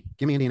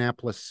 Give me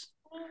Indianapolis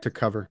to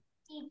cover.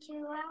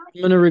 I'm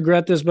going to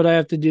regret this, but I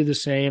have to do the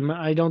same.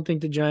 I don't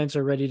think the Giants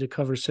are ready to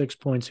cover 6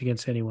 points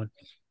against anyone.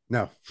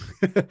 No.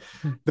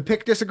 The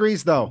pick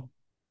disagrees, though.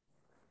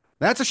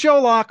 That's a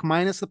show lock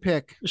minus the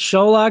pick.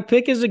 Show lock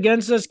pick is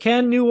against us.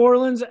 Ken, New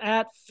Orleans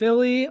at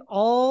Philly.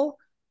 All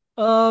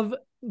of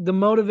the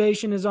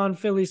motivation is on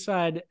Philly's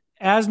side.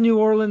 As New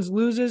Orleans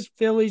loses,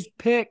 Philly's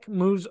pick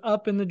moves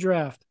up in the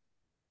draft.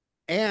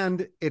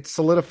 And it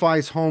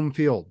solidifies home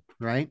field,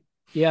 right?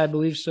 Yeah, I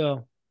believe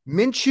so.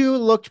 Minshew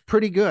looked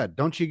pretty good.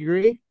 Don't you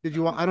agree?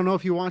 I don't know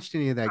if you watched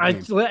any of that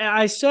game.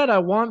 I said I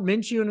want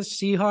Minshew in a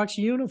Seahawks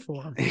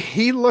uniform.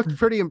 He looked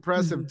pretty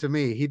impressive to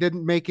me. He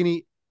didn't make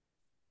any.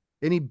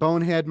 Any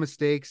bonehead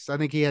mistakes? I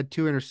think he had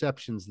 2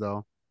 interceptions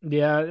though.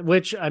 Yeah,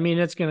 which I mean,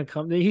 it's going to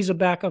come. He's a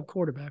backup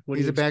quarterback.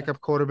 He's a backup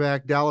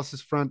quarterback.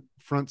 Dallas's front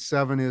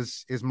 7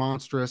 is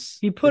monstrous.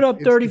 He put up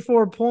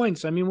 34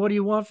 points. I mean, what do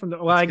you want from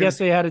the? Well, I guess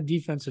they had a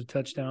defensive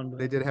touchdown. But...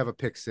 They did have a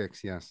pick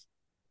 6. Yes.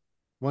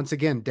 Once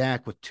again,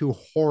 Dak with 2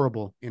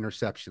 horrible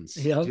interceptions.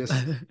 Yeah,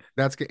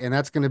 that's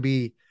going to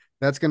be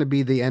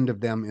the end of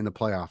them in the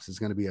playoffs. It's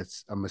going to be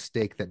a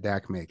mistake that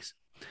Dak makes.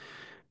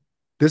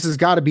 This has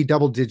got to be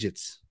double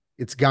digits.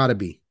 It's got to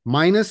be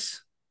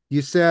minus.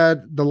 You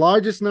said the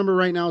largest number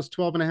right now is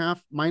 12.5,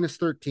 minus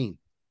 13.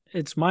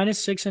 It's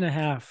minus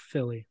 6.5,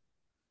 Philly.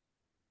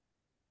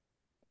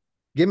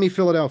 Give me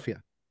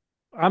Philadelphia.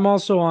 I'm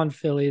also on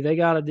Philly. They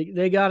gotta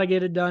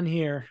get it done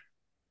here.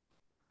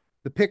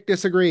 The pick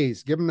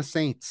disagrees. Give them the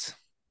Saints.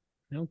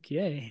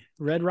 Okay.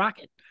 Red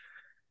Rocket.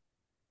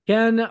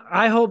 Ken,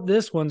 I hope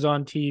this one's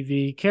on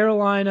TV.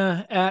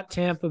 Carolina at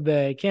Tampa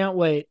Bay. Can't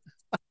wait.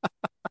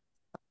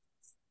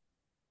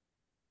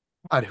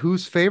 God,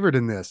 who's favored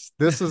in this?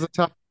 This is a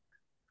tough.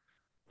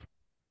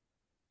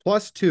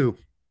 +2.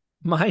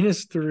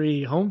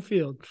 -3. Home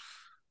field.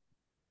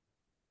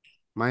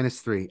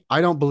 -3.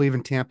 I don't believe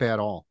in Tampa at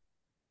all.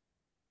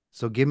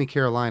 So give me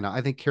Carolina.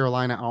 I think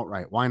Carolina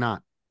outright. Why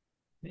not?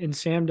 In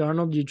Sam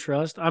Darnold, you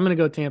trust? I'm going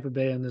to go Tampa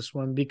Bay on this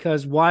one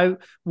because why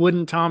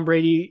wouldn't Tom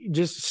Brady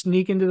just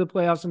sneak into the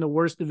playoffs in the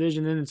worst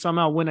division and then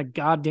somehow win a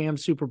goddamn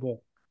Super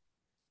Bowl?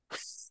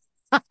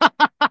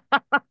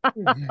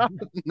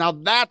 Now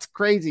that's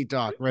crazy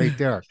talk right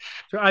there.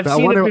 I've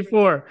seen it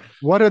before.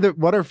 What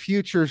are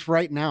futures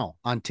right now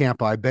on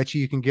Tampa? I bet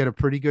you can get a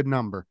pretty good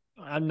number.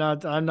 I'm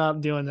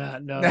not doing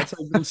that. No, that's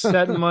like I'm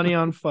setting money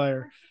on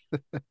fire.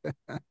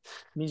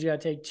 Means you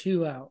got to take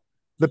 2 out.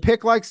 The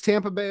pick likes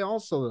Tampa Bay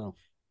also, though.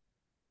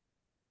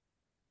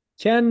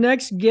 Ken,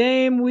 next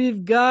game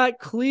we've got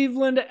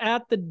Cleveland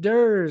at the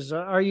Durs.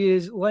 Are you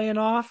laying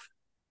off?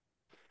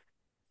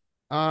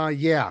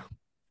 Yeah.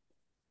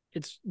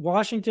 It's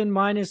Washington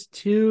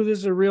 -2. This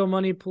is a real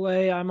money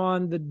play. I'm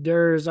on the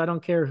Durs. I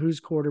don't care who's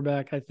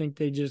quarterback. I think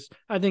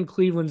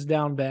Cleveland's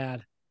down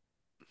bad.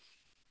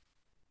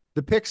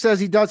 The pick says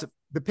he doesn't.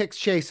 The pick's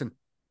chasing.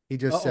 He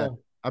just said,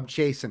 I'm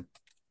chasing.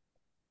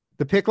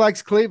 The pick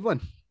likes Cleveland.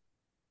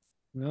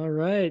 All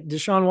right.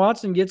 Deshaun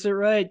Watson gets it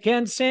right.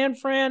 Ken, San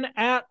Fran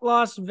at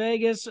Las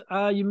Vegas.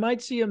 You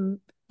might see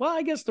him. Well,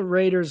 I guess the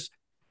Raiders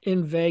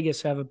in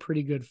Vegas have a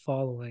pretty good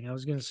following. I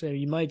was going to say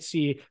you might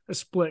see a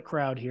split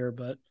crowd here,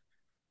 but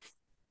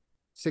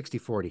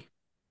 60-40.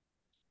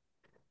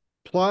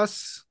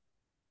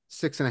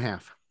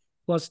 +6.5.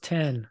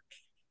 +10.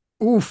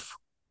 Oof.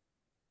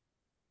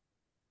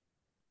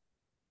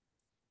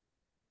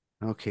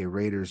 Okay,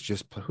 Raiders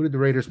who did the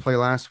Raiders play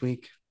last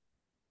week?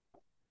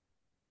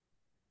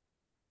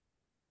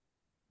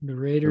 The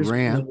Raiders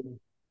ran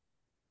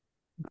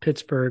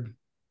Pittsburgh.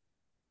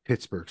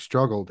 Pittsburgh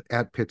struggled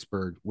at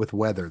Pittsburgh with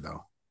weather,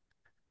 though.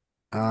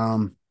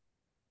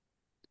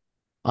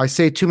 I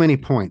say too many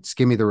points.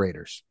 Give me the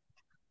Raiders.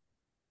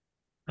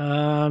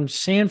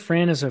 San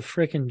Fran is a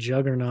freaking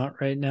juggernaut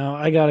right now.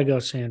 I got to go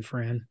San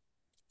Fran.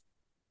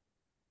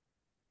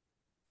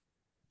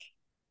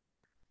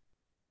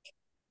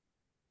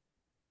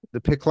 The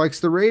pick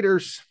likes the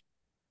Raiders.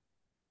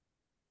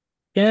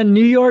 And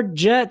New York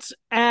Jets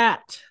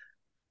at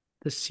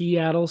the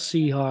Seattle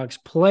Seahawks.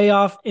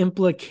 Playoff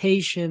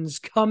implications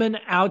coming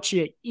out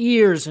your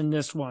ears in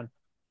this one.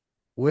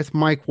 With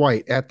Mike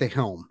White at the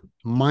helm.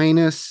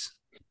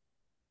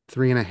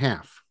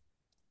 -3.5.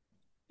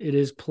 It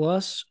is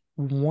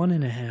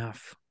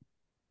 +1.5.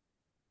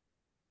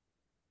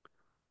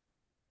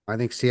 I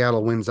think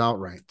Seattle wins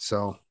outright.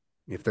 So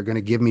if they're going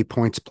to give me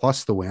points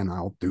plus the win,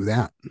 I'll do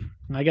that.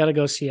 I got to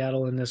go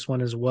Seattle in this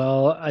one as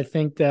well. I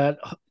think that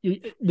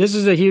this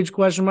is a huge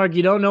question mark.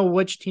 You don't know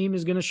which team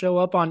is going to show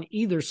up on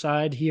either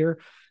side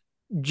here.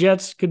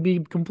 Jets could be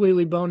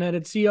completely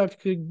boneheaded. Seahawks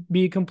could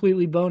be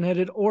completely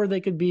boneheaded, or they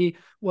could be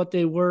what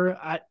they were.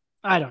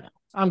 I don't know.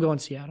 I'm going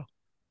Seattle.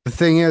 The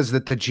thing is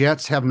that the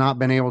Jets have not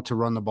been able to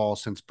run the ball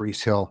since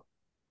Breece Hill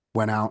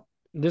went out.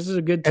 This is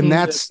a good team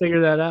to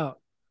figure that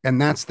out.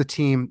 And that's the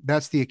team.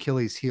 That's the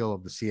Achilles heel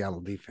of the Seattle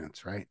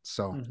defense, right?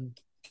 So,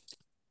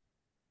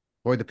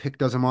 boy, the pick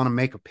doesn't want to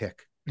make a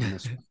pick in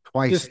this one.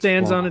 Twice. Just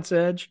stands on its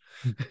edge.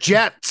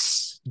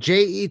 Jets.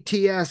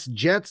 Jets.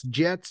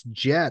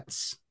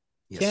 Jets.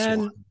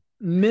 Yes,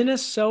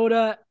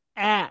 Minnesota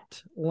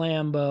at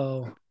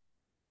Lambeau.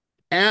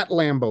 At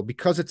Lambeau.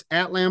 Because it's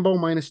at Lambeau,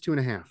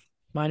 -2.5.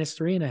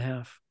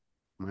 -3.5.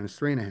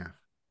 -3.5.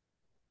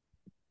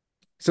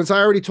 Since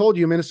I already told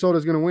you Minnesota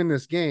is going to win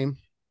this game,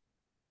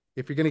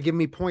 if you're going to give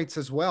me points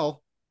as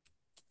well.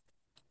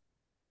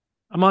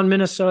 I'm on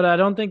Minnesota. I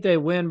don't think they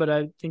win, but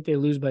I think they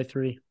lose by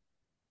 3.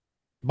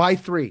 By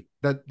 3,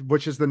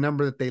 which is the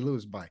number that they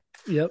lose by.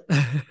 Yep.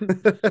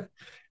 The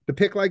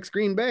pick likes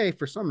Green Bay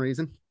for some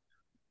reason.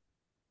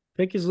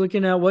 Pick is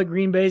looking at what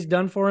Green Bay's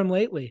done for him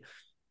lately.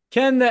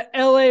 Ken, the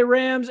LA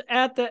Rams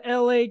at the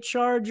LA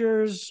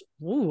Chargers.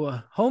 Ooh,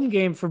 a home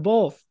game for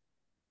both.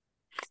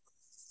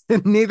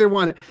 Neither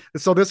one.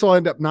 So this will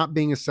end up not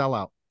being a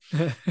sellout.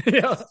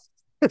 Yeah.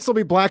 This will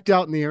be blacked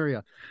out in the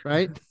area,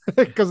 right?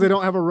 Because they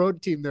don't have a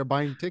road team. They're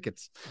buying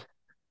tickets.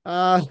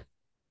 Strange.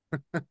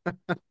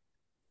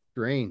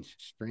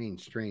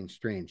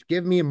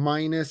 Give me a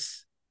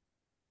 -8.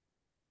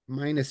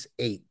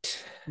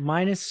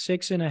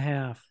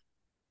 -6.5.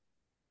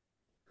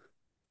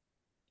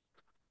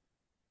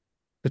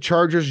 The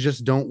Chargers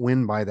just don't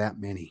win by that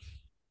many,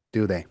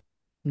 do they?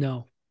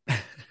 No.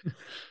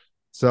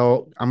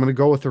 So I'm going to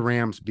go with the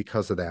Rams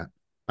because of that.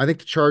 I think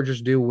the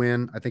Chargers do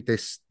win. I think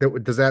does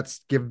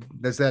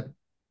that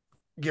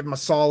give them a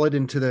solid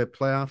into the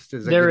playoffs?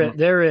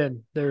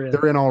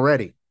 They're in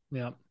already.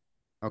 Yeah.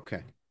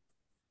 Okay.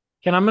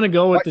 Ken, I'm going to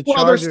go with the Chargers.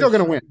 Well, they're still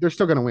going to win. They're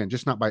still going to win,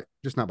 just not by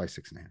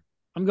 6.5.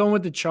 I'm going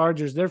with the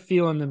Chargers. They're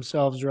feeling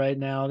themselves right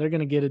now. They're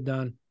going to get it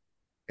done.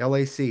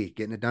 LAC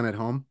getting it done at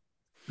home.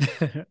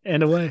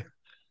 And away.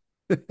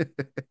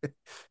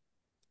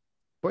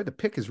 Boy, the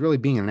pick is really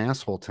being an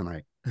asshole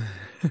tonight.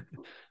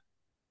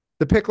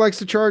 The pick likes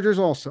the Chargers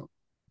also.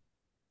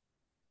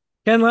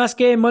 Ken, last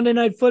game, Monday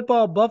Night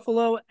Football,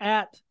 Buffalo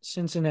at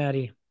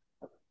Cincinnati.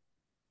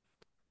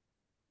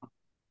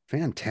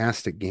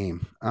 Fantastic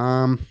game.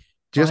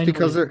 Just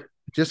because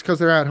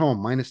they're at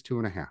home,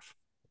 -2.5.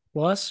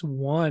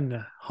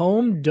 +1.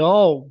 Home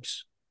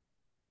dogs.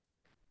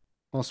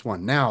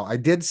 +1. Now, I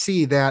did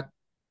see that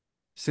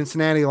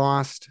Cincinnati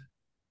lost.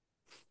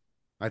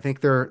 I think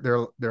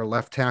they're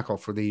left tackle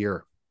for the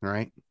year,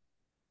 right?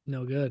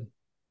 No good.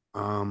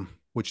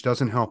 Which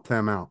doesn't help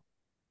them out.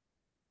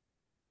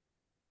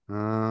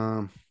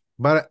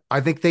 But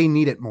I think they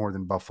need it more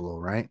than Buffalo,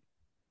 right?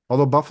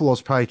 Although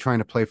Buffalo's probably trying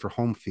to play for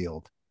home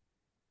field.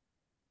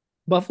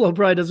 Buffalo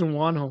probably doesn't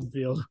want home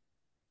field.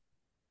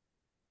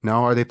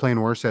 No, are they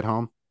playing worse at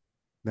home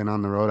than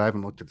on the road? I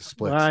haven't looked at the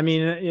splits. Well, I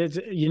mean,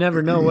 you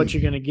never know what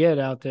you're going to get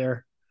out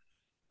there.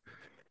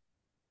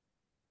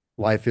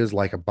 Life is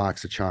like a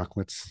box of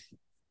chocolates.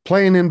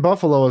 Playing in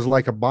Buffalo is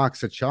like a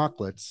box of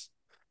chocolates.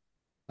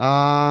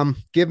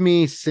 Give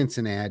me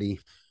Cincinnati.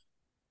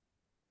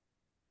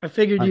 I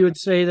figured you would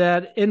say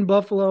that. In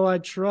Buffalo, I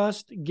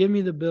trust. Give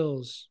me the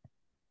Bills.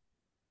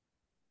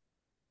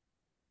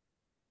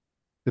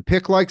 The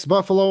pick likes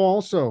Buffalo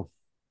also.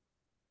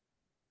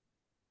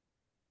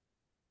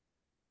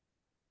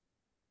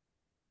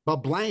 But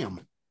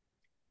blam.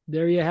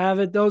 There you have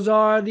it. Those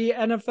are the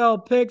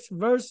NFL picks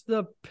versus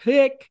the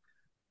pick.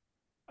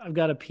 I've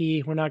got to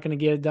pee. We're not going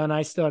to get it done.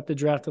 I still have to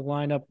draft a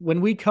lineup.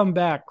 When we come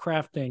back,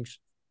 craft things.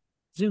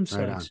 Zoom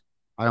sites.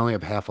 Right, I only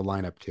have half a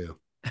lineup too.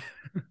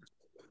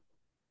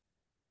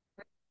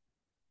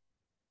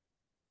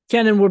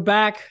 Ken, and we're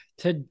back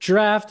to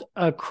draft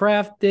a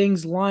craft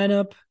things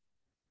lineup.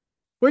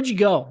 Where'd you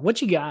go?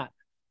 What you got?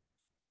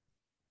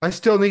 I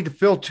still need to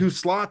fill 2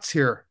 slots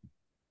here.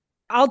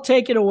 I'll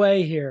take it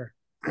away here.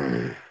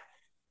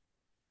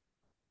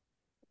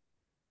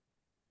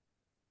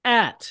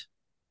 At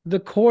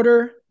the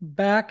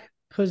quarterback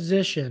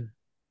position,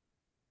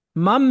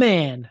 my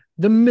man,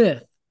 the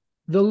myth,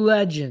 the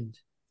legend,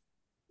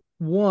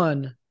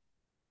 one,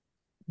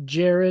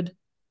 Jared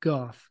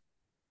Goff.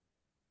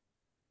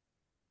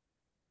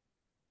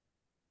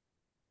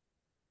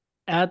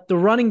 At the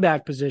running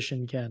back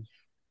position, Ken,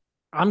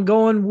 I'm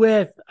going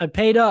with a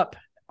paid up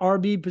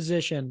RB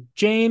position,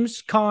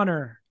 James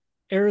Conner,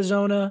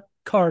 Arizona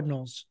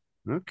Cardinals.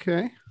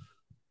 Okay.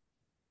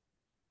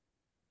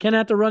 Ken,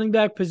 at the running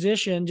back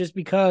position, just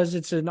because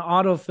it's an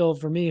autofill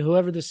for me,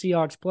 whoever the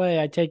Seahawks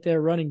play, I take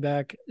their running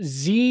back.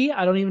 Z,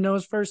 I don't even know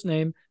his first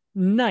name,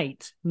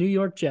 Knight, New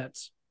York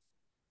Jets.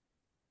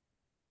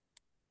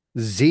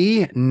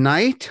 Z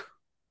Knight?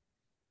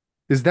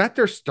 Is that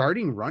their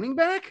starting running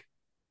back?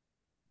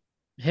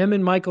 Him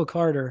and Michael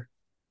Carter.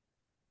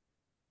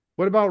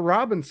 What about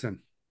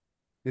Robinson?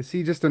 Is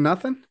he just a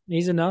nothing?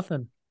 He's a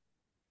nothing.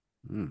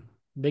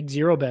 Big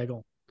zero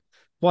bagel.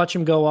 Watch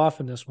him go off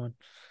in this one.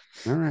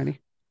 All righty.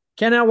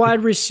 Ken, at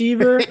wide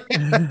receiver.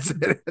 That's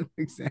it.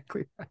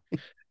 Exactly right.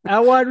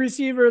 At wide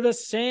receiver, the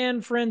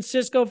San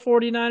Francisco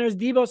 49ers.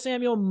 Deebo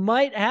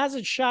Samuel has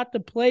a shot to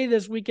play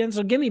this weekend,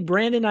 so give me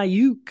Brandon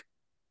Ayuk.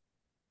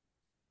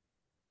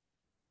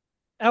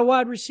 At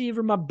wide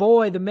receiver, my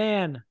boy, the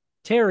man,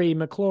 Terry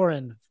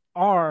McLaurin,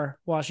 our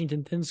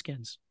Washington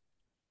Thinskins.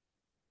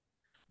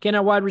 Ken,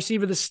 at wide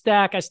receiver, the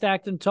stack. I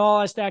stacked him tall.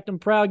 I stacked him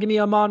proud. Give me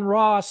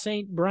Amon-Ra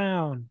St.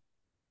 Brown.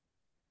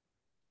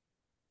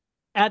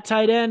 At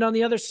tight end, on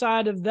the other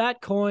side of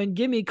that coin,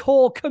 give me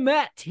Cole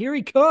Kmet. Here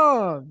he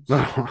comes.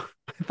 Oh,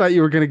 I thought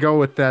you were going to go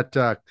with that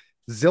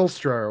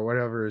Zylstra or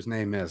whatever his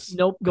name is.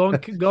 Nope, going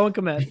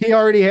Kmet. He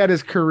already had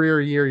his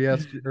career year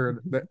yesterday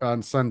or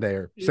on Sunday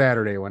or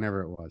Saturday,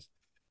 whenever it was.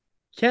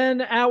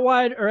 Ken, at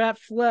wide or at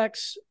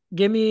flex,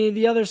 give me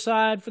the other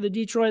side for the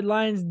Detroit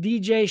Lions,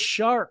 DJ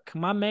Shark,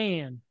 my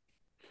man.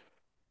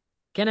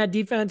 Ken, at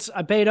defense,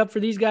 I paid up for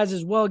these guys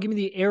as well. Give me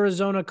the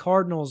Arizona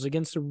Cardinals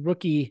against a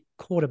rookie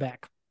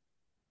quarterback.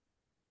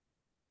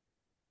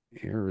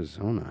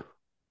 Arizona.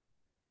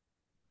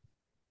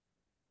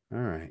 All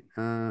right.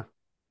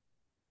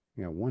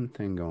 We got one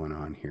thing going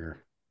on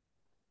here.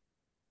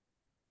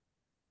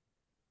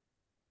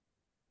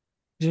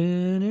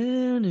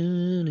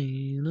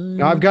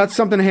 anything? Now, I've got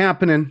something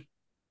happening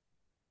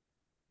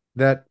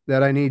that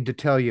I need to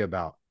tell you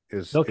about.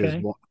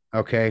 Okay.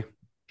 Okay.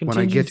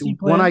 Contingency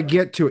When I plan?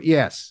 get to it,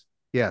 yes.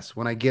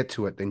 When I get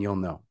to it, then you'll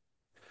know.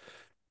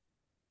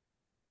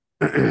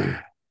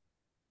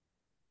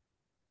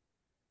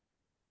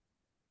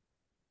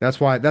 That's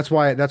why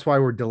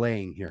we're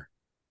delaying here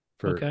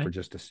for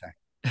just a sec.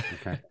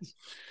 Okay.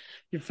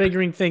 You're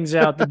figuring things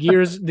out.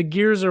 The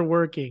gears are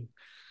working.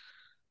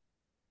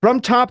 From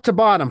top to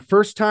bottom,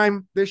 first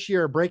time this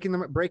year breaking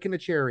the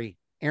cherry,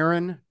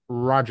 Aaron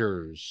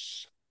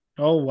Rodgers.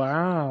 Oh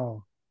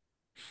wow.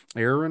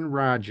 Aaron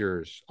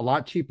Rodgers. A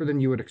lot cheaper than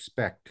you would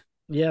expect.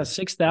 Yeah,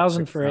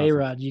 6,000 for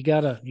A-Rod. You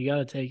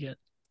gotta take it.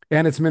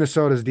 And it's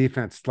Minnesota's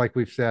defense, like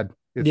we've said.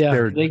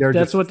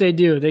 That's what they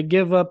do. They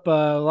give up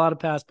a lot of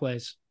pass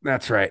plays.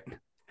 That's right.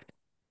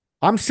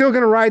 I'm still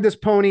gonna ride this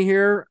pony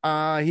here.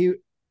 He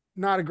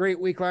not a great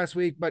week last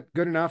week, but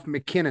good enough.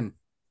 McKinnon.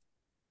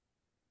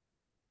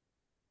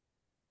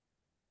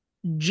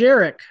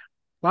 Jarek,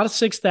 a lot of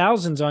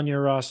 6,000s on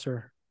your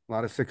roster. A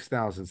lot of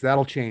 6,000s.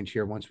 That'll change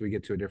here once we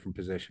get to a different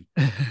position.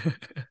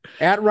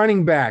 At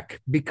running back,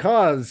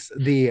 because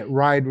the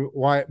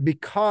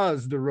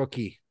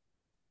rookie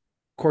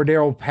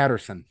Cordero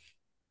Patterson.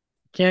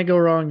 Can't go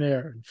wrong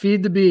there.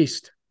 Feed the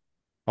beast.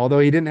 Although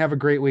he didn't have a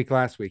great week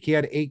last week. He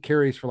had 8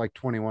 carries for like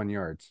 21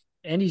 yards.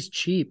 And he's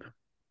cheap.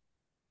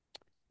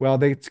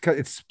 Well,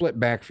 it's split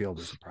backfield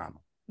is the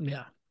problem.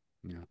 Yeah.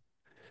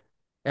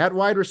 At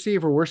wide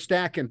receiver, we're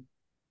stacking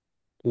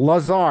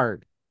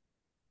Lazard.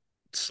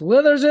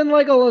 Slithers in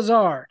like a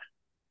Lazard.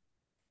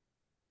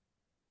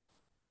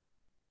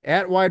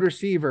 At wide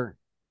receiver,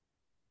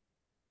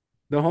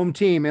 the home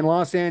team in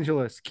Los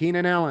Angeles,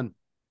 Keenan Allen.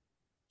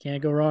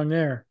 Can't go wrong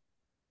there.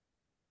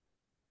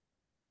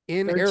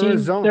 In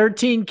Arizona,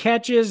 13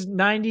 catches,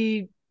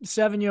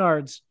 97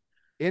 yards.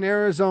 In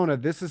Arizona,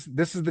 this is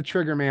the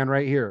trigger man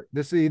right here.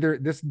 This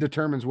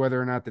determines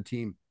whether or not the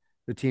team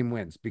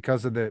wins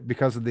because of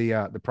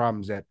the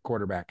problems at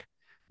quarterback.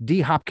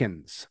 D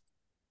Hopkins.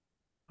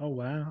 Oh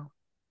wow.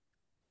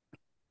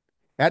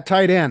 At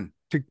tight end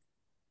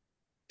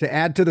to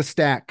add to the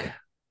stack,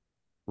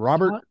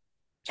 Robert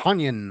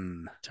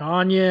Tonyan.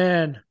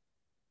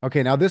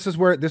 Okay, now this is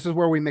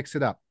where we mix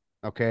it up.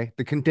 Okay,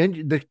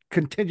 the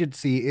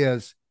contingency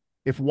is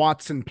if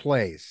Watson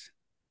plays.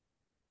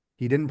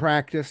 He didn't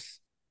practice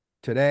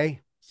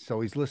today,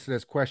 so he's listed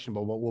as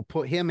questionable, but we'll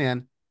put him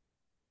in.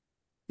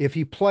 If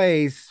he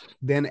plays,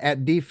 then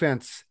at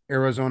defense,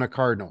 Arizona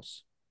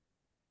Cardinals.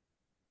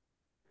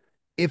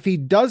 If he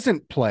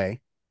doesn't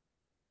play,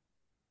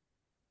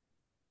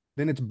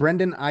 then it's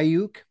Brandon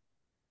Aiyuk.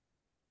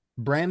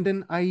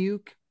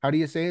 How do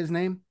you say his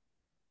name?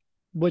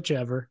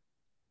 Whichever.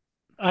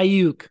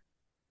 Aiyuk.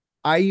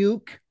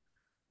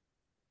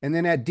 And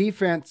then at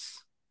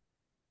defense,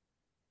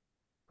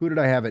 who did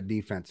I have at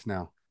defense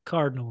now?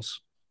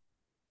 Cardinals.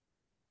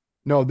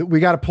 No, we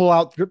got to pull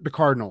out the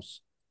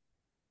Cardinals.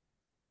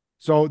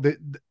 So the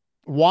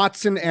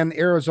Watson and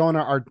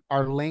Arizona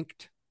are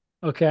linked.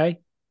 Okay.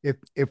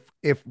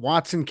 If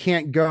Watson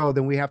can't go,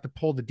 then we have to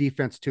pull the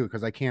defense too,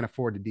 because I can't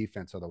afford the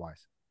defense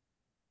otherwise.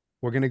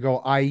 We're going to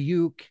go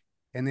Aiyuk,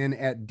 and then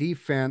at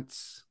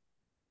defense,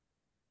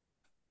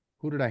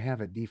 who did I have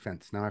at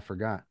defense? Now I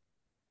forgot.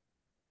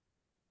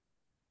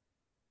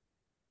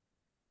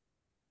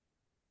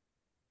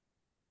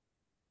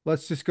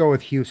 Let's just go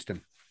with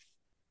Houston.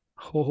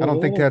 I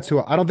don't think that's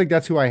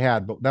who I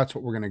had, but that's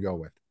what we're going to go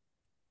with.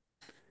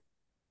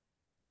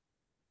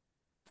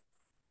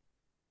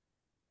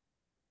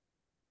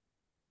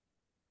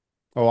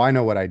 Oh, I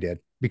know what I did,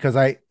 because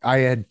I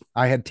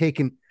had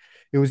taken,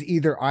 it was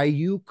either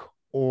Aiyuk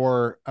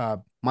or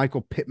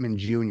Michael Pittman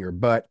Jr.,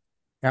 but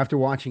after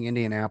watching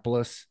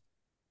Indianapolis,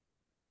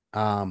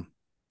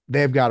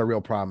 they've got a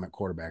real problem at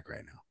quarterback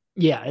right now.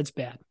 Yeah, it's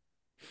bad.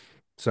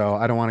 So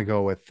I don't want to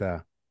go with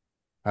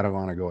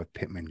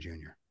Pittman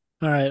Jr.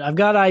 All right, I've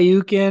got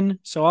Aiyuk in,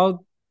 so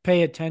I'll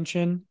pay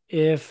attention.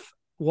 If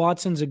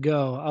Watson's a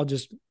go, I'll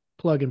just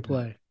plug and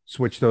play.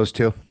 Switch those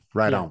two.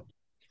 Right on.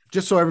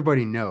 Just so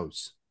everybody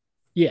knows.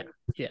 Yeah.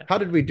 How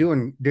did we do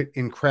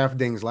in Craft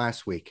Dings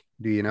last week?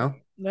 Do you know?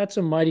 That's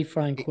a mighty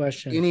fine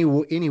question. Any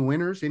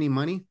winners? Any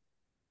money?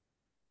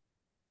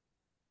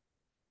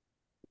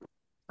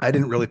 I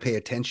didn't really pay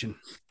attention.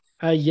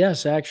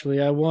 Yes,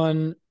 actually, I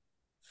won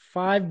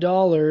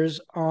 $5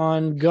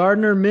 on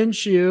Gardner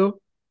Minshew,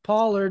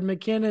 Pollard,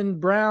 McKinnon,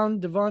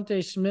 Brown,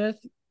 Devontae Smith,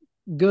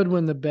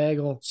 Goodwin the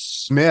Bagel.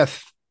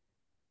 Smith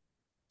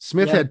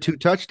had 2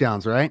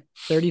 touchdowns, right?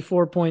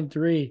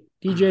 34.3.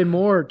 DJ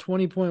Moore,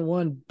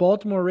 20.1.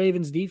 Baltimore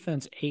Ravens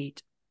defense,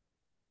 8.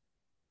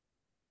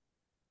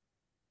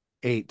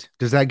 8.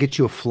 Does that get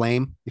you a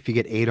flame if you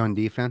get 8 on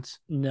defense?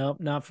 Nope,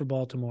 not for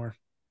Baltimore.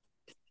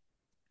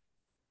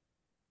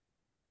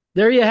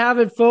 There you have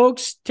it,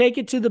 folks. Take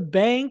it to the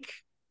bank.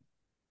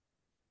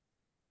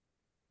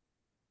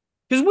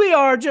 Because we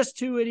are just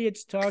two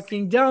idiots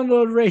talking.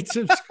 Download, rate,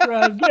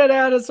 subscribe. Get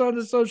at us on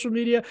the social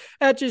media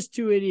at Just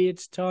Two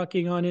Idiots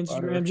Talking on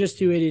Instagram. Just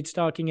Two Idiots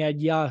Talking at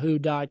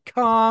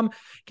yahoo.com.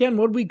 Ken,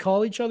 what did we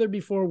call each other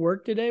before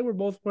work today? We're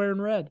both wearing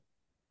red.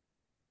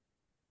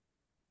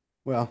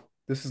 Well,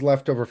 this is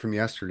leftover from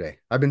yesterday.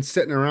 I've been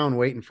sitting around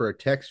waiting for a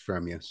text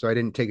from you, so I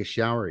didn't take a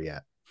shower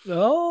yet.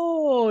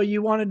 Oh,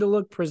 you wanted to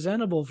look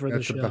presentable for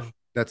the show.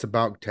 That's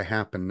about to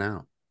happen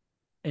now.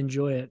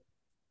 Enjoy it.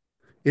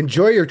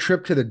 Enjoy your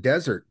trip to the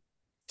desert.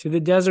 To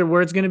the desert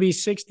where it's going to be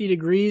 60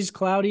 degrees,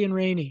 cloudy and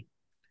rainy.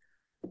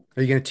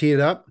 Are you going to tee it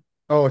up?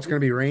 Oh, it's going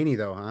to be rainy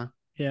though, huh?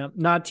 Yeah,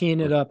 not teeing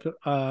it up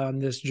on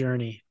this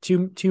journey.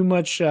 Too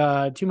much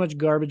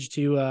garbage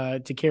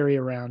to carry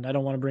around. I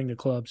don't want to bring the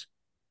clubs.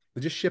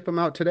 We'll just ship them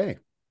out today.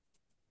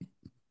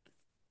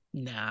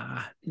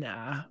 Nah.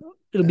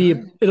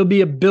 It'll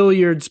be a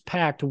billiards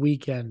packed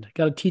weekend.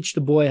 Got to teach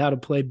the boy how to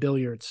play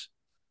billiards.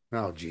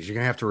 Oh, geez, you're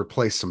gonna have to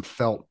replace some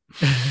felt.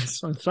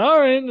 I'm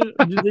sorry.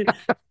 Do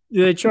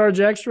they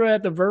charge extra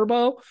at the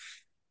Verbo?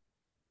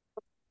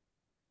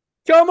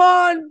 Come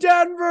on,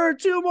 Denver!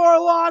 2 more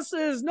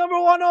losses.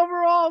 Number 1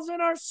 overalls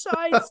in our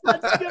sights.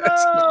 Let's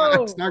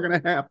go. It's not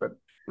gonna happen.